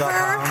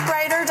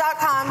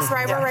 Thriverwriter.com.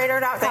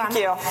 Thriverwriter.com. Thank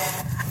you.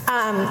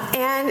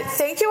 And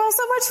thank you all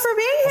so much for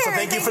being here. So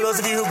thank you for those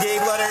of you who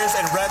gave letters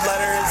and read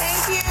letters.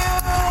 Thank you.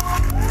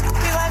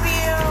 We love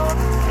you.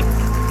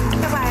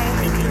 Goodbye.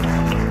 Thank you.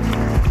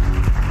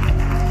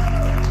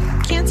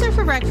 Cancer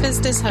for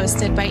Breakfast is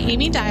hosted by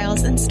Amy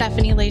Dials and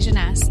Stephanie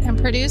Lejeunesse and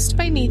produced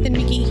by Nathan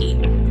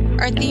McGeehee.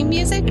 Our theme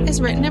music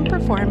is written and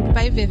performed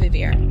by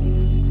Vivivere.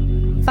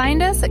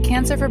 Find us at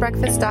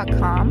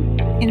cancerforbreakfast.com,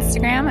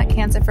 Instagram at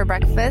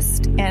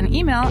cancerforbreakfast, and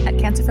email at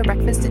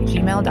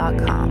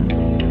cancerforbreakfast@gmail.com.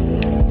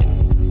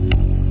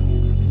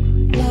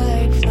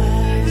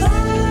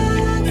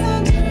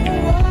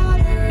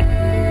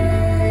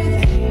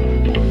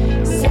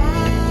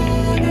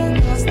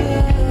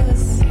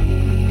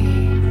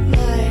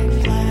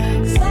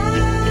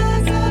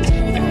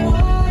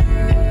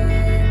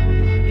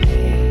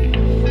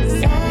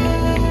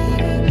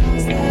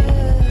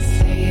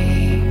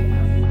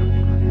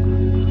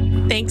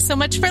 Thanks so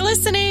much for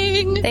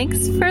listening.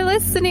 Thanks for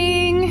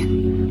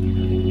listening.